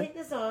to take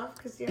this off,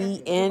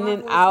 be in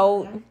and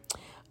out.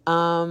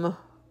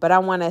 But I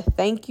want to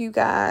thank you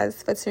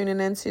guys for tuning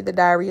into the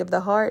Diary of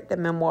the Heart, the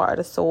Memoir of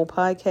the Soul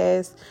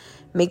podcast.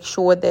 Make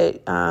sure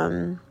that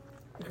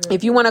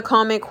if you want to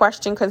comment,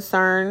 question,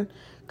 concerning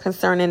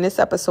this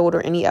episode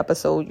or any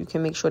episode, you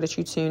can make sure that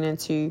you tune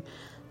into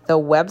the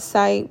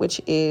website, which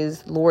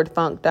is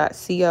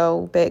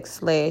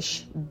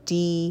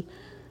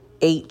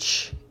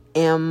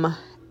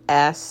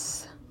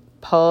lordfunk.co/DHMS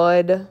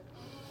pod.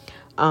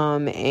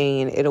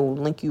 And it'll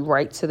link you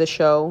right to the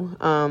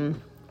show.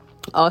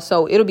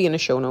 Also, it'll be in the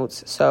show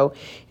notes. So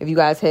if you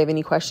guys have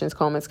any questions,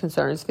 comments,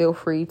 concerns, you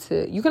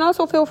can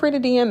also feel free to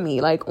DM me,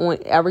 like on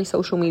every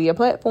social media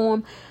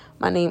platform.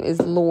 My name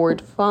is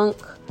Lord Funk.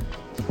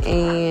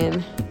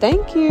 And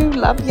thank you.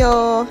 Love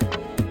y'all.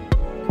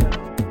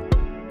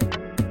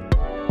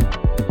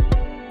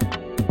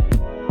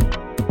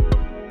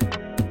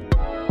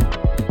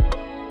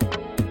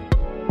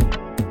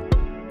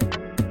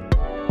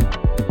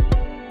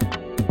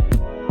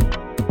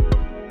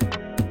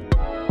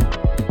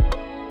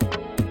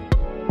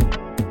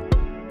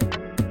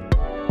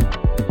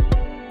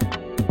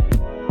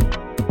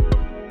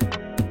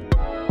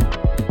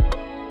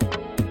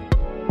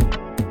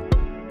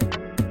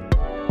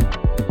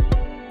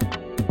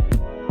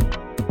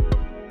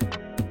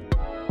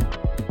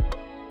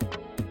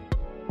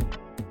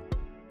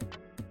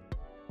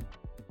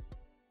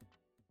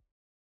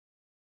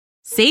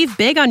 Save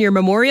big on your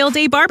Memorial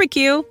Day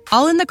barbecue,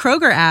 all in the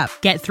Kroger app.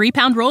 Get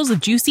 3-pound rolls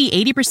of juicy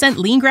 80%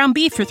 lean ground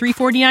beef for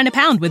 $3.49 a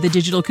pound with a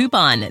digital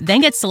coupon.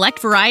 Then get select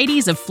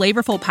varieties of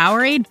flavorful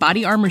Powerade,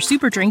 Body Armor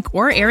Super Drink,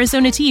 or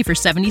Arizona tea for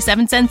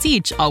 77 cents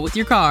each, all with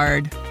your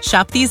card.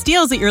 Shop these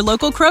deals at your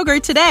local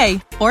Kroger today,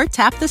 or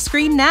tap the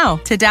screen now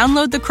to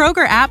download the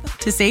Kroger app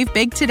to save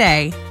big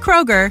today.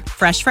 Kroger,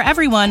 fresh for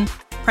everyone.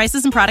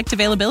 Prices and product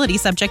availability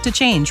subject to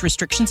change.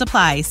 Restrictions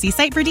apply. See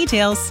site for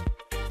details.